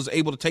Cook was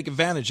able to take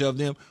advantage of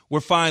them. We're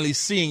finally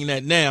seeing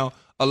that now.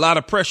 A lot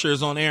of pressure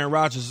is on Aaron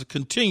Rodgers to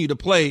continue to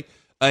play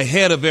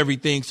ahead of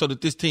everything so that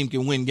this team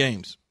can win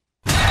games.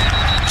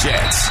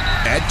 Jets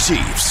at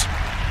Chiefs.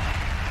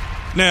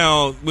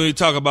 Now, when we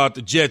talk about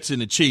the Jets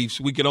and the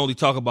Chiefs, we can only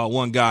talk about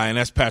one guy, and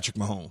that's Patrick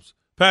Mahomes.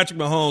 Patrick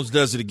Mahomes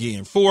does it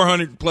again.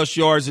 400-plus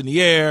yards in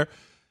the air,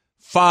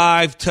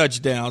 5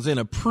 touchdowns, and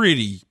a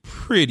pretty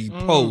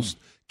post.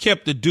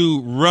 Kept the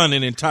dude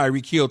running in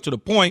Tyreek Hill to the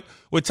point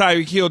where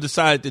Tyreek Hill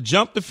decided to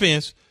jump the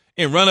fence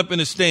and run up in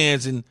the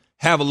stands and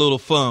have a little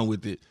fun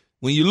with it.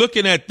 When you're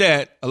looking at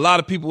that, a lot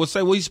of people will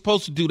say, well, he's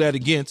supposed to do that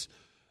against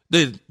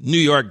the New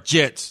York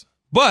Jets.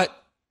 But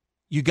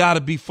you got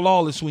to be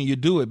flawless when you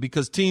do it,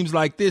 because teams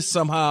like this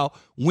somehow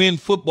win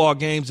football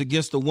games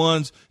against the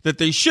ones that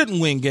they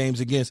shouldn't win games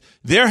against.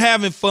 They're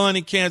having fun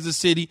in Kansas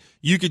City.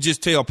 You could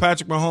just tell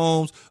Patrick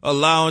Mahomes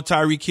allowing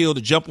Tyreek Hill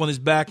to jump on his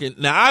back. And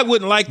now, I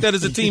wouldn't like that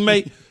as a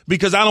teammate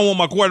because I don't want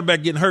my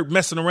quarterback getting hurt,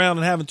 messing around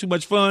and having too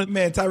much fun.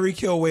 Man, Tyreek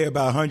Hill weigh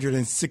about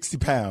 160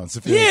 pounds.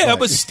 Yeah,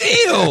 but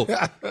still,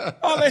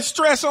 all that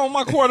stress on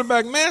my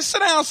quarterback, man, sit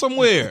down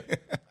somewhere.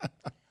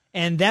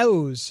 And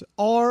those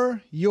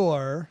are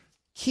your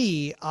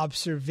key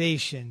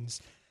observations.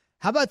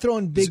 How about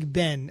throwing Big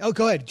Ben? Oh,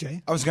 go ahead,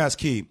 Jay. I was going to ask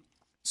Key.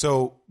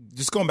 So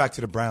just going back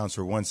to the Browns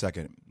for 1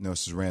 second. I know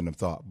this is a random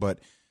thought, but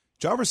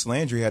Jarvis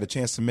Landry had a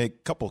chance to make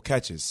a couple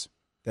catches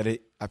that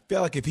I feel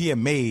like if he had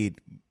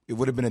made, it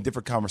would have been a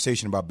different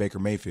conversation about Baker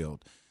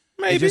Mayfield.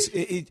 Maybe.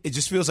 It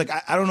just feels like,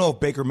 I don't know if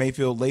Baker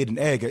Mayfield laid an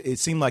egg. It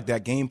seemed like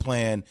that game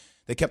plan,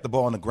 they kept the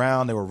ball on the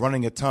ground. They were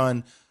running a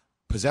ton.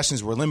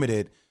 Possessions were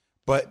limited.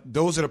 But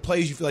those are the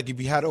plays you feel like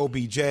if you had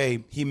OBJ,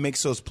 he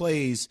makes those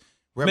plays.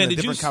 We're having a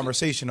different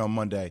conversation on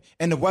Monday.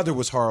 And the weather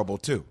was horrible,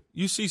 too.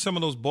 You see some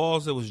of those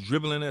balls that was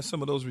dribbling at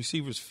some of those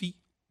receivers' feet?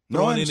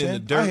 No, I throwing it in the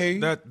dirt. I hear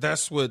you.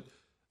 That's what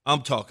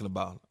I'm talking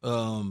about.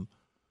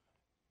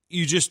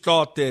 You just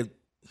thought it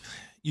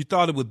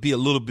would be a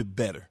little bit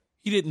better.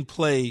 He didn't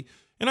play.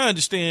 And I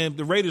understand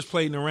the Raiders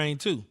played in the rain,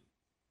 too.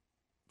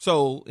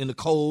 So, in the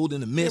cold,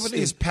 in the mist. Yeah, but they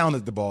just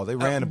pounded the ball. They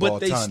ran the ball a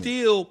ton. But they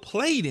still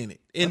played in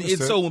it. And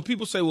so when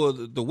people say, well,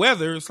 the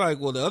weather, it's like,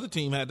 well, the other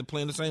team had to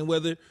play in the same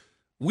weather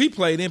we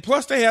played in.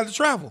 Plus, they had to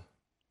travel.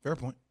 Fair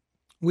point.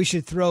 We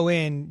should throw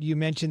in, you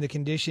mentioned the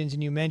conditions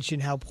and you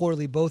mentioned how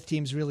poorly both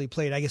teams really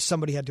played. I guess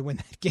somebody had to win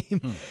that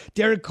game.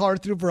 Derek Carr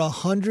threw for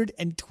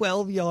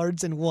 112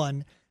 yards and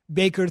won.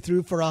 Baker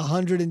threw for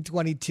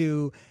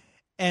 122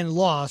 and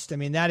lost. I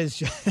mean, that is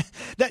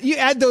just that you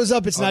add those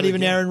up, it's not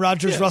even Aaron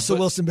Rodgers, Russell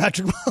Wilson,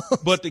 Patrick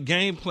Mahomes. But the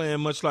game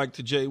plan, much like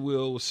to Jay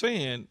Will was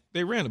saying,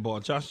 they ran the ball.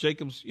 Josh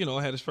Jacobs,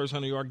 had his first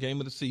 100-yard game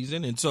of the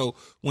season. And so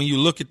when you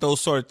look at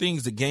those sort of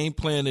things, the game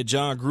plan that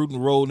John Gruden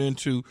rolled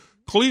into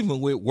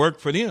Cleveland with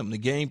worked for them. The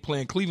game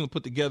plan Cleveland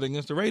put together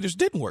against the Raiders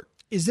didn't work.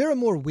 Is there a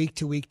more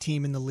week-to-week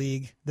team in the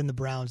league than the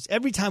Browns?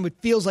 Every time it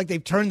feels like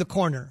they've turned the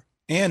corner.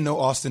 And no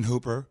Austin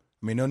Hooper.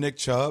 I mean, no Nick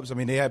Chubbs. I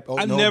mean, they had no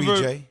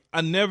OBJ. I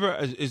never,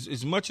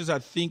 as much as I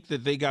think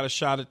that they got a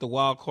shot at the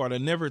wild card, I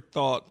never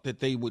thought that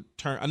they would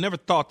turn. I never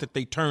thought that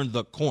they turned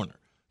the corner.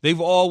 They're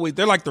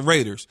like the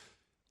Raiders.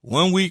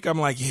 One week I'm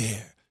like,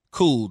 yeah,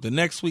 cool. The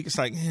next week it's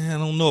like, I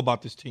don't know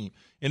about this team.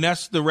 And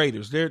that's the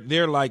Raiders.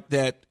 They're like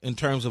that in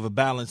terms of a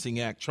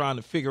balancing act, trying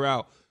to figure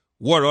out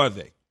what are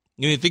they.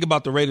 Think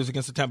about the Raiders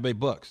against the Tampa Bay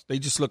Bucks. They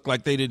just looked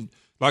like they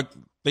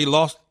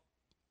lost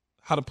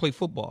how to play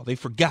football. They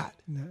forgot.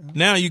 No.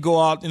 Now you go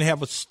out and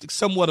have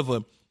somewhat of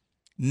a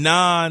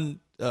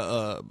nondescript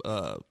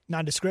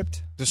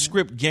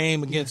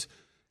game against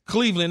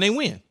Cleveland. They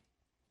win.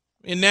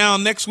 And now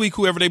next week,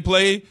 whoever they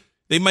play,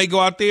 they may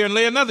go out there and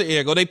lay another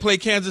egg. Or they play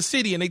Kansas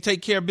City and they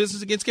take care of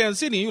business against Kansas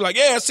City. And you're like,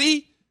 yeah,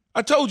 see,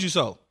 I told you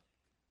so.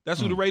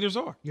 That's who the Raiders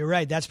are. You're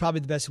right. That's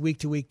probably the best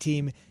week-to-week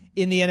team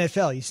in the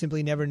NFL. You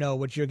simply never know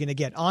what you're going to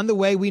get. On the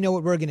way, we know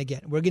what we're going to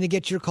get. We're going to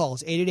get your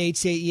calls.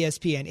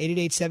 888-SAY-ESPN,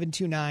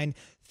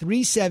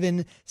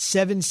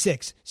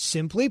 888-729-3776.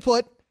 Simply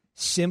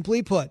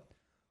put,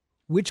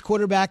 which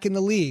quarterback in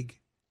the league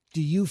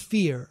do you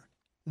fear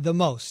the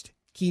most?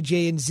 Key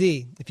J and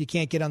Z, if you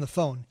can't get on the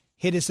phone,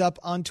 hit us up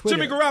on Twitter.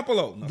 Jimmy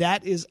Garoppolo. No.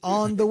 That is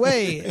on the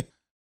way.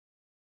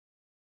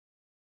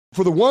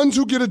 For the ones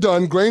who get it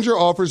done, Grainger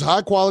offers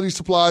high-quality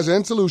supplies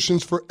and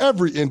solutions for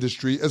every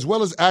industry, as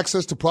well as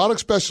access to product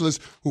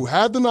specialists who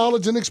have the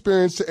knowledge and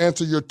experience to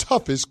answer your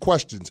toughest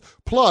questions.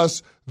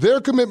 Plus,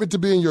 their commitment to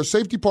being your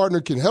safety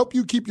partner can help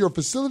you keep your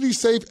facility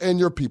safe and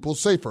your people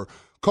safer.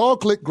 Call,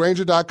 click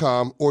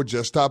Grainger.com, or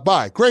just stop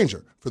by.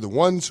 Grainger, for the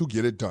ones who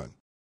get it done.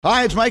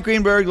 Hi, it's Mike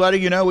Greenberg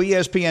letting you know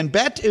ESPN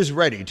Bet is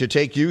ready to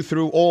take you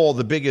through all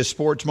the biggest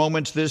sports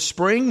moments this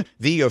spring.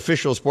 The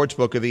official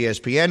sportsbook of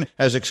ESPN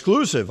has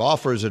exclusive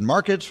offers and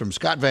markets from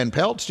Scott Van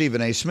Pelt,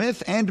 Stephen A.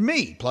 Smith, and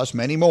me, plus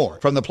many more.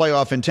 From the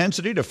playoff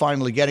intensity to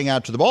finally getting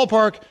out to the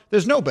ballpark,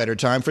 there's no better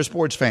time for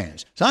sports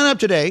fans. Sign up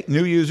today.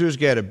 New users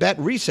get a bet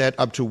reset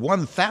up to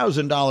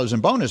 $1,000 in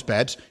bonus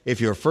bets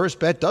if your first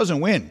bet doesn't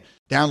win.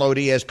 Download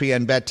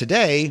ESPN Bet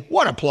today.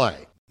 What a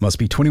play. Must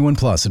be 21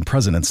 plus and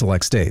present in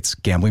select states.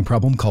 Gambling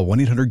problem? Call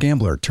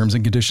 1-800-GAMBLER. Terms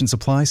and conditions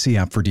apply. See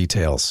app for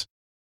details.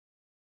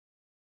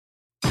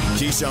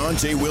 Keyshawn,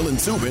 J. Will, and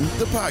Zubin,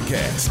 the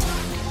podcast.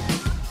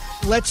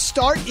 Let's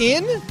start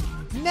in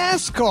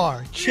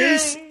NASCAR.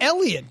 Chase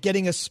Elliott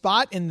getting a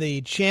spot in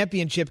the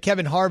championship.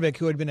 Kevin Harvick,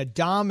 who had been a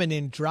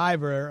dominant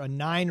driver, a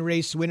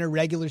 9-race winner,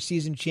 regular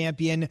season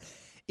champion,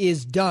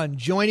 is done.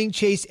 Joining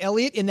Chase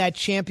Elliott in that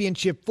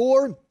championship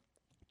for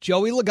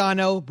Joey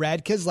Logano,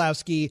 Brad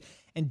Keselowski,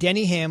 and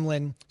Denny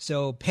Hamlin.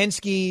 So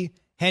Penske,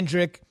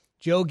 Hendrick,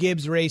 Joe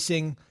Gibbs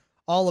Racing,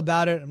 all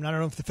about it. I don't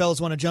know if the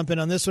fellas want to jump in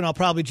on this one. I'll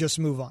probably just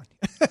move on.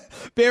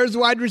 Bears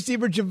wide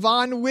receiver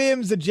Javon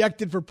Wims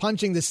ejected for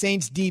punching the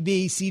Saints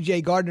DB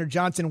C.J.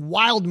 Gardner-Johnson.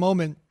 Wild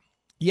moment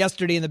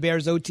yesterday in the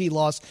Bears OT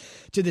loss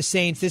to the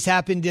Saints. This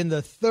happened in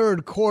the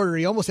third quarter.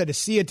 You almost had to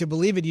see it to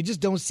believe it. You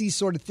just don't see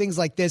sort of things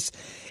like this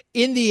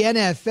in the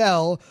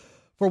NFL.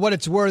 For what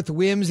it's worth,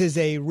 Wims is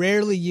a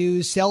rarely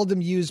used,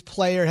 seldom used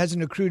player,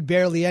 hasn't accrued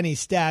barely any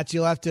stats.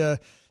 You'll have to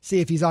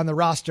see if he's on the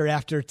roster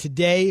after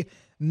today.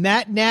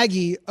 Matt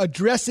Nagy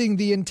addressing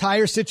the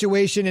entire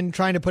situation and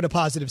trying to put a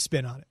positive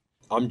spin on it.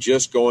 I'm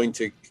just going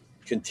to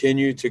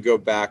continue to go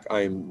back.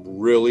 I am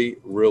really,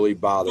 really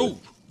bothered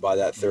by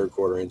that third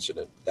quarter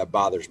incident. That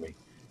bothers me.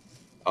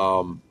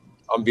 I'm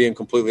being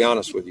completely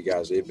honest with you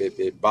guys.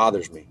 It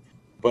bothers me.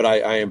 But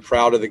I am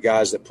proud of the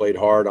guys that played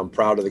hard. I'm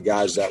proud of the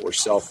guys that were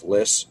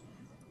selfless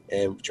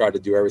and tried to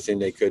do everything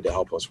they could to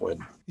help us win.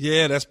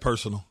 Yeah, that's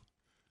personal.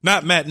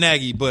 Not Matt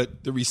Nagy,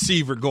 but the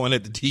receiver going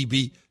at the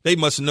DB. They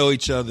must know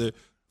each other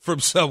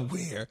from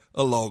somewhere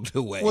along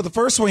the way. Well, the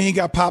first one, he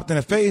got popped in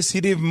the face. He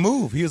didn't even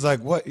move. He was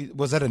like, "What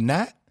was that? A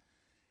gnat?"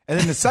 And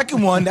then the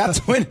second one, that's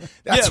when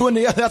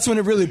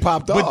it really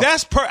popped off. But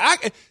that's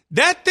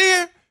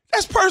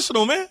that's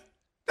personal, man.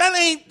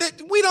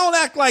 We don't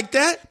act like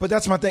that. But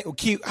that's my thing.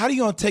 Keith, how are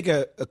you gonna take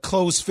a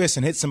closed fist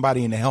and hit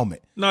somebody in the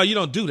helmet? No, you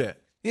don't do that.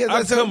 Yeah,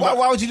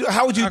 why would you do?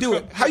 How would you do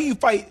it? How do you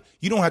fight?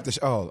 You don't have to.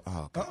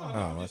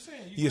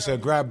 You just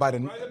grab by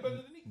the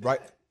right.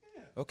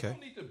 Okay. You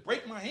don't need to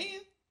break my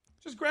hand.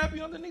 Just grab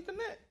you underneath the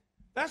neck.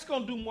 That's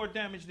gonna do more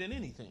damage than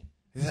anything.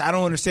 I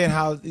don't understand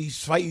how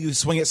you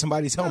swing at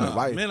somebody's helmet.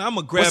 Man, I'm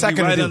gonna grab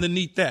you right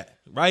underneath that,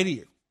 right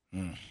here.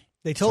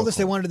 They told us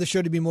they wanted the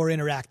show to be more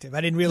interactive.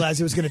 I didn't realize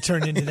it was going to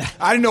turn into that.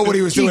 I didn't know what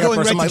he was doing at going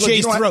first. right I'm like, to look,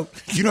 Jay's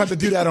throat. you don't have to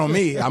do that on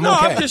me. I'm no,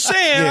 okay. I'm just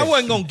saying Yeah. I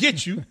wasn't going to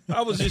get you.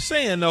 I was just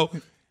saying, though,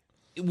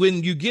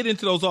 when you get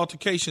into those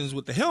altercations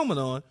with the helmet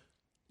on,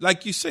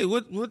 like you say,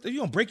 what you're going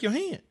to break your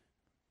hand.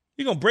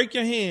 You're going to break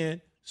your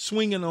hand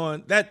swinging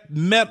on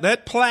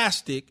that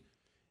plastic.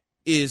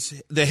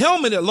 Is the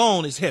helmet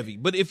alone is heavy,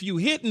 but if you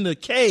hit in the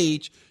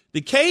cage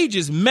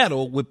is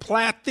metal with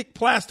plastic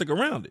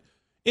around it,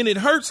 and it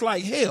hurts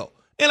like hell.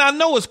 And I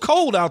know it's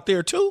cold out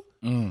there too.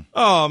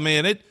 Oh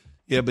man,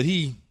 but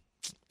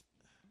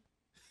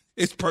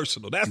it's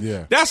personal.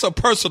 That's a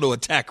personal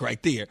attack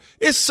right there.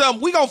 It's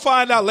we gonna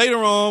find out later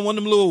on one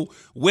of them little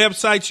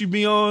websites you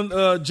be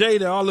on, Jay,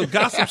 that all the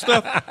gossip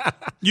stuff.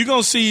 You're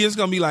gonna see it's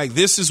gonna be like,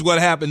 this is what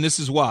happened, this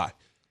is why.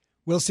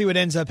 We'll see what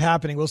ends up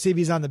happening. We'll see if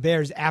he's on the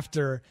Bears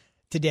after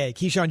today.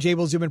 Keyshawn Jay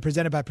will zoom in,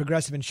 presented by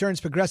Progressive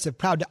Insurance. Progressive,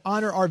 proud to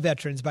honor our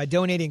veterans by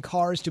donating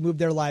cars to move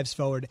their lives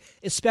forward,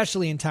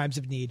 especially in times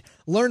of need.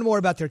 Learn more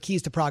about their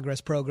Keys to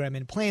Progress program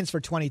and plans for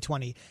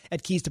 2020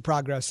 at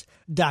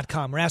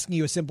keystoprogress.com. We're asking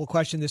you a simple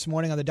question this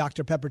morning on the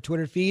Dr. Pepper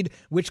Twitter feed.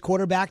 Which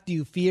quarterback do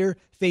you fear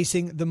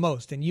facing the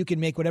most? And you can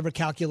make whatever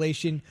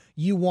calculation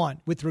you want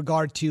with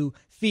regard to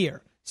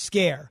fear,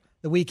 scare,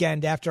 the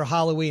weekend after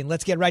Halloween.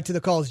 Let's get right to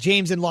the calls.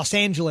 James in Los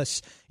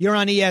Angeles, you're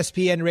on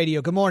ESPN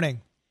Radio. Good morning.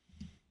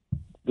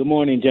 Good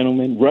morning,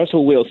 gentlemen.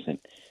 Russell Wilson.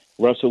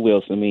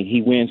 I mean,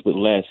 he wins with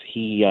less.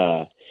 He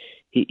has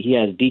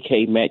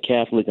DK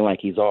Metcalf looking like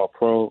he's all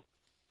pro,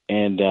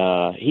 and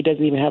he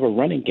doesn't even have a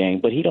running game,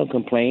 but he don't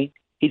complain.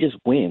 He just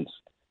wins,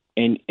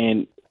 and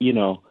you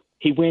know,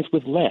 he wins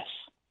with less.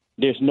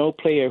 There's no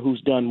player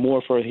who's done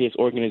more for his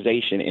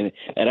organization and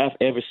that I've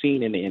ever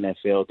seen in the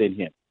NFL than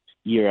him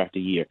year after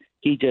year.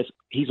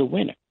 He's a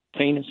winner,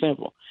 plain and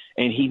simple,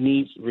 and he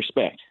needs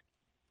respect.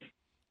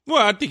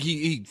 Well, I think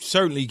he's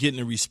certainly getting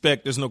the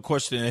respect. There's no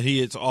question that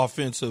he has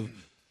offensive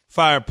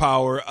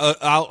firepower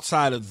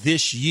outside of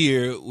this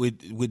year with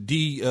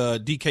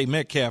DK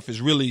Metcalf is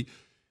really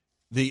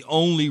the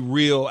only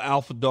real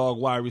alpha dog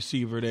wide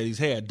receiver that he's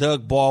had.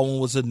 Doug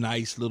Baldwin was a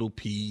nice little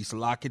piece.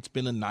 Lockett's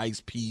been a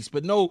nice piece,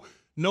 but no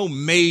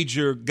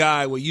major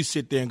guy where you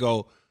sit there and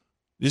go,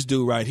 this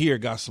dude right here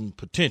got some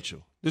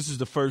potential. This is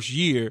the first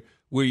year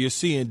where you're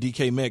seeing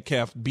DK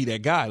Metcalf be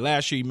that guy.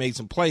 Last year he made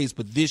some plays,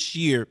 but this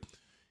year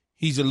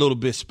he's a little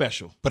bit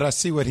special. But I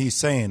see what he's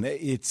saying.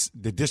 It's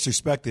the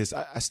disrespect is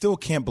I still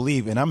can't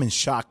believe, and I'm in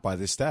shock by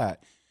this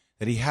stat,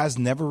 that he has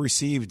never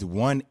received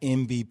one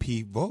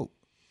MVP vote.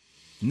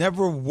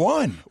 Never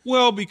one.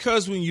 Well,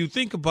 because when you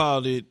think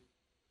about it,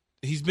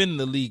 he's been in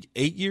the league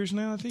 8 years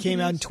now, I think. Came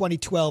out in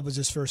 2012 as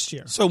his first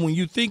year. So when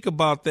you think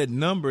about that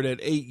number, that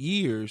 8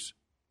 years,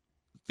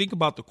 think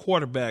about the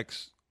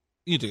quarterbacks.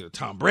 You think of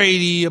Tom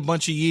Brady a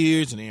bunch of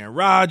years, and Aaron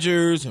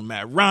Rodgers and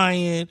Matt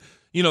Ryan.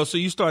 You know, so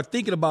you start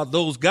thinking about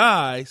those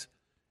guys.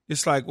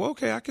 It's like, well,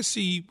 okay, I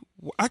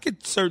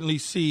could certainly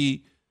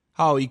see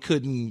how he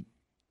couldn't,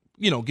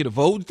 get a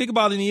vote. Think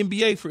about in the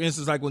NBA, for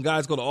instance, like when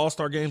guys go to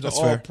All-Star games or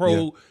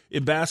All-Pro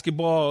in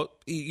basketball,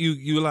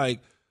 you're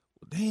like,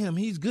 damn,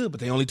 he's good, but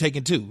they only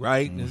taking 2,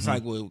 right? Mm-hmm. And it's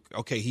like, well,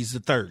 okay, he's the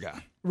third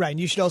guy. Right,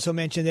 and you should also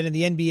mention that in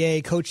the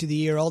NBA, Coach of the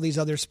Year, all these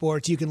other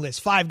sports, you can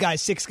list 5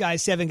 guys, 6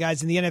 guys, 7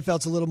 guys. In the NFL,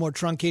 it's a little more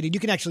truncated. You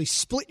can actually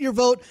split your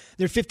vote.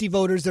 There are 50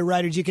 voters, they're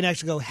writers. You can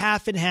actually go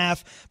half and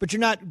half, but you're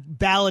not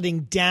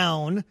balloting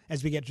down,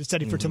 as we get to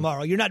study for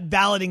tomorrow. You're not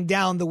balloting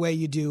down the way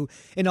you do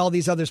in all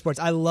these other sports.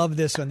 I love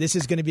this one. This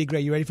is going to be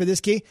great. You ready for this,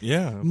 Key?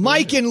 Yeah.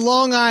 Mike in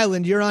Long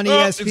Island, you're on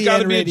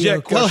ESPN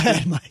Radio. Go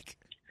ahead, Mike.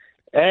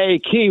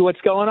 Hey, Key, what's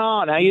going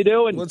on? How you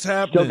doing? What's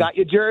happening? Still got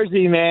your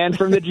jersey, man,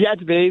 from the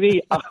Jets,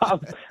 baby.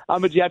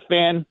 I'm a Jet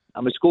fan.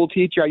 I'm a school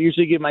teacher. I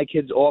usually give my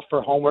kids off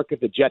for homework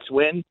if the Jets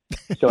win.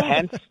 So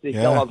hence, they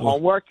still have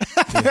homework.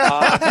 They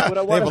have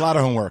a lot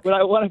of homework. What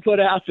I want to put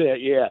out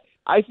there,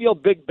 I feel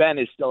Big Ben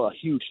is still a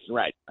huge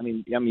threat. I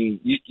mean,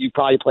 you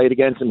probably played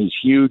against him. He's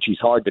huge. He's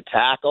hard to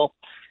tackle.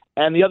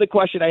 And the other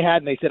question I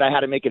had, and they said I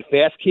had to make it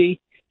fast, Key.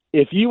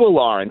 If you were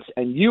Lawrence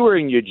and you were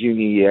in your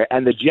junior year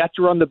and the Jets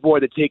were on the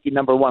board to take you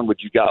number 1, would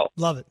you go?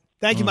 Love it.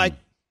 Thank you, Mike.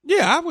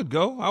 Yeah, I would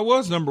go. I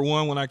was number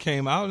 1 when I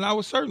came out, and I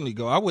would certainly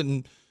go. I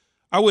wouldn't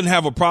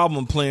have a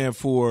problem playing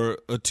for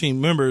a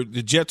team. Remember,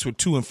 the Jets were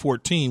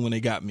 2-14 when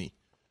they got me.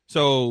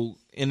 So,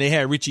 and they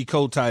had Richie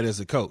Kotite as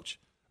a coach.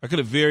 I could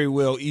have very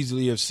well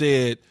easily have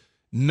said,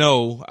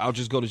 no, I'll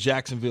just go to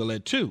Jacksonville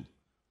at 2.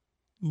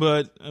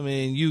 But, I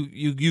mean,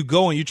 you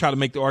go and you try to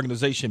make the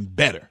organization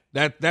better.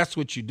 That's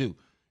what you do.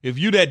 If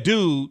you that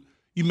dude,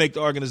 you make the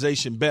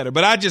organization better.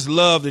 But I just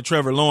love that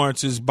Trevor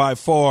Lawrence is by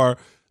far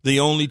the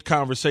only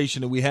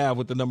conversation that we have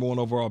with the number 1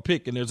 overall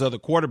pick. And there's other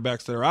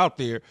quarterbacks that are out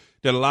there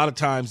that a lot of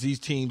times these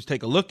teams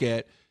take a look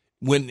at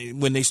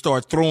when they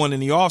start throwing in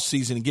the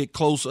offseason and get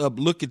close up,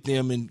 look at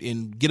them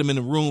and get them in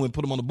the room and put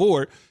them on the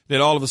board,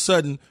 that all of a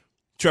sudden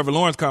Trevor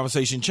Lawrence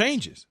conversation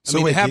changes.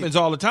 It happens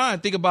all the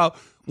time. Think about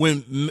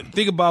when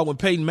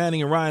Peyton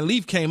Manning and Ryan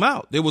Leaf came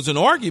out. There was an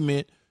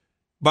argument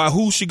by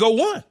who should go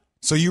 1.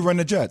 So you run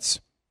the Jets.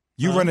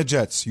 Run the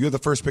Jets. You're the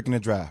first pick in the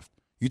draft.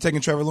 You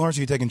taking Trevor Lawrence or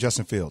you taking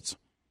Justin Fields?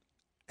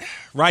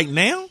 Right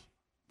now?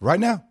 Right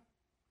now.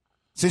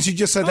 Since you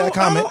just said that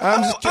comment,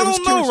 I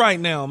don't know right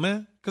now,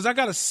 man. Because I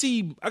got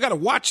to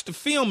watch the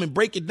film and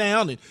break it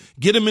down and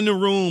get them in the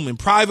room and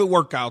private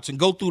workouts and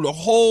go through the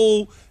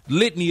whole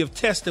litany of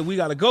tests that we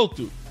got to go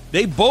through.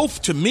 They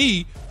both, to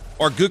me,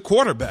 are good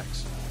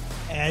quarterbacks.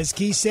 As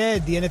Key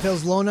said, the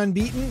NFL's lone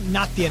unbeaten,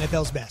 not the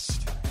NFL's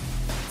best.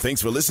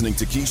 Thanks for listening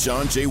to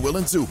Keyshawn, J. Will,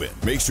 and Zubin.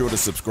 Make sure to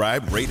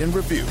subscribe, rate, and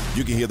review.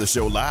 You can hear the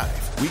show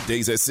live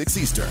weekdays at 6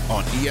 Eastern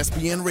on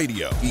ESPN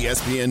Radio,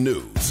 ESPN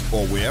News,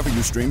 or wherever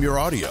you stream your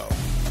audio.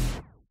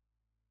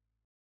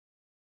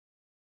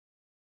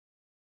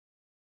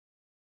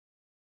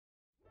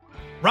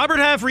 Robert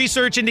Half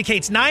research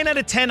indicates 9 out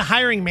of 10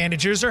 hiring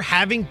managers are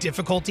having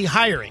difficulty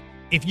hiring.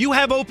 If you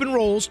have open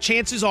roles,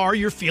 chances are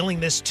you're feeling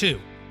this too.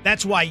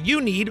 That's why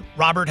you need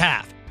Robert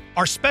Half.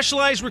 Our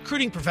specialized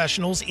recruiting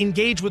professionals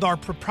engage with our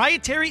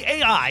proprietary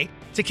AI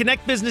to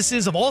connect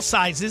businesses of all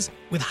sizes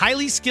with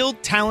highly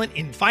skilled talent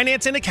in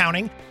finance and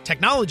accounting,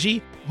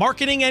 technology,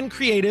 marketing and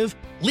creative,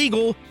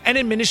 legal, and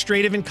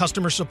administrative and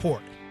customer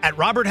support. At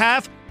Robert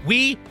Half,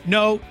 we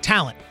know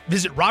talent.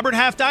 Visit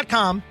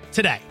roberthalf.com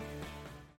today.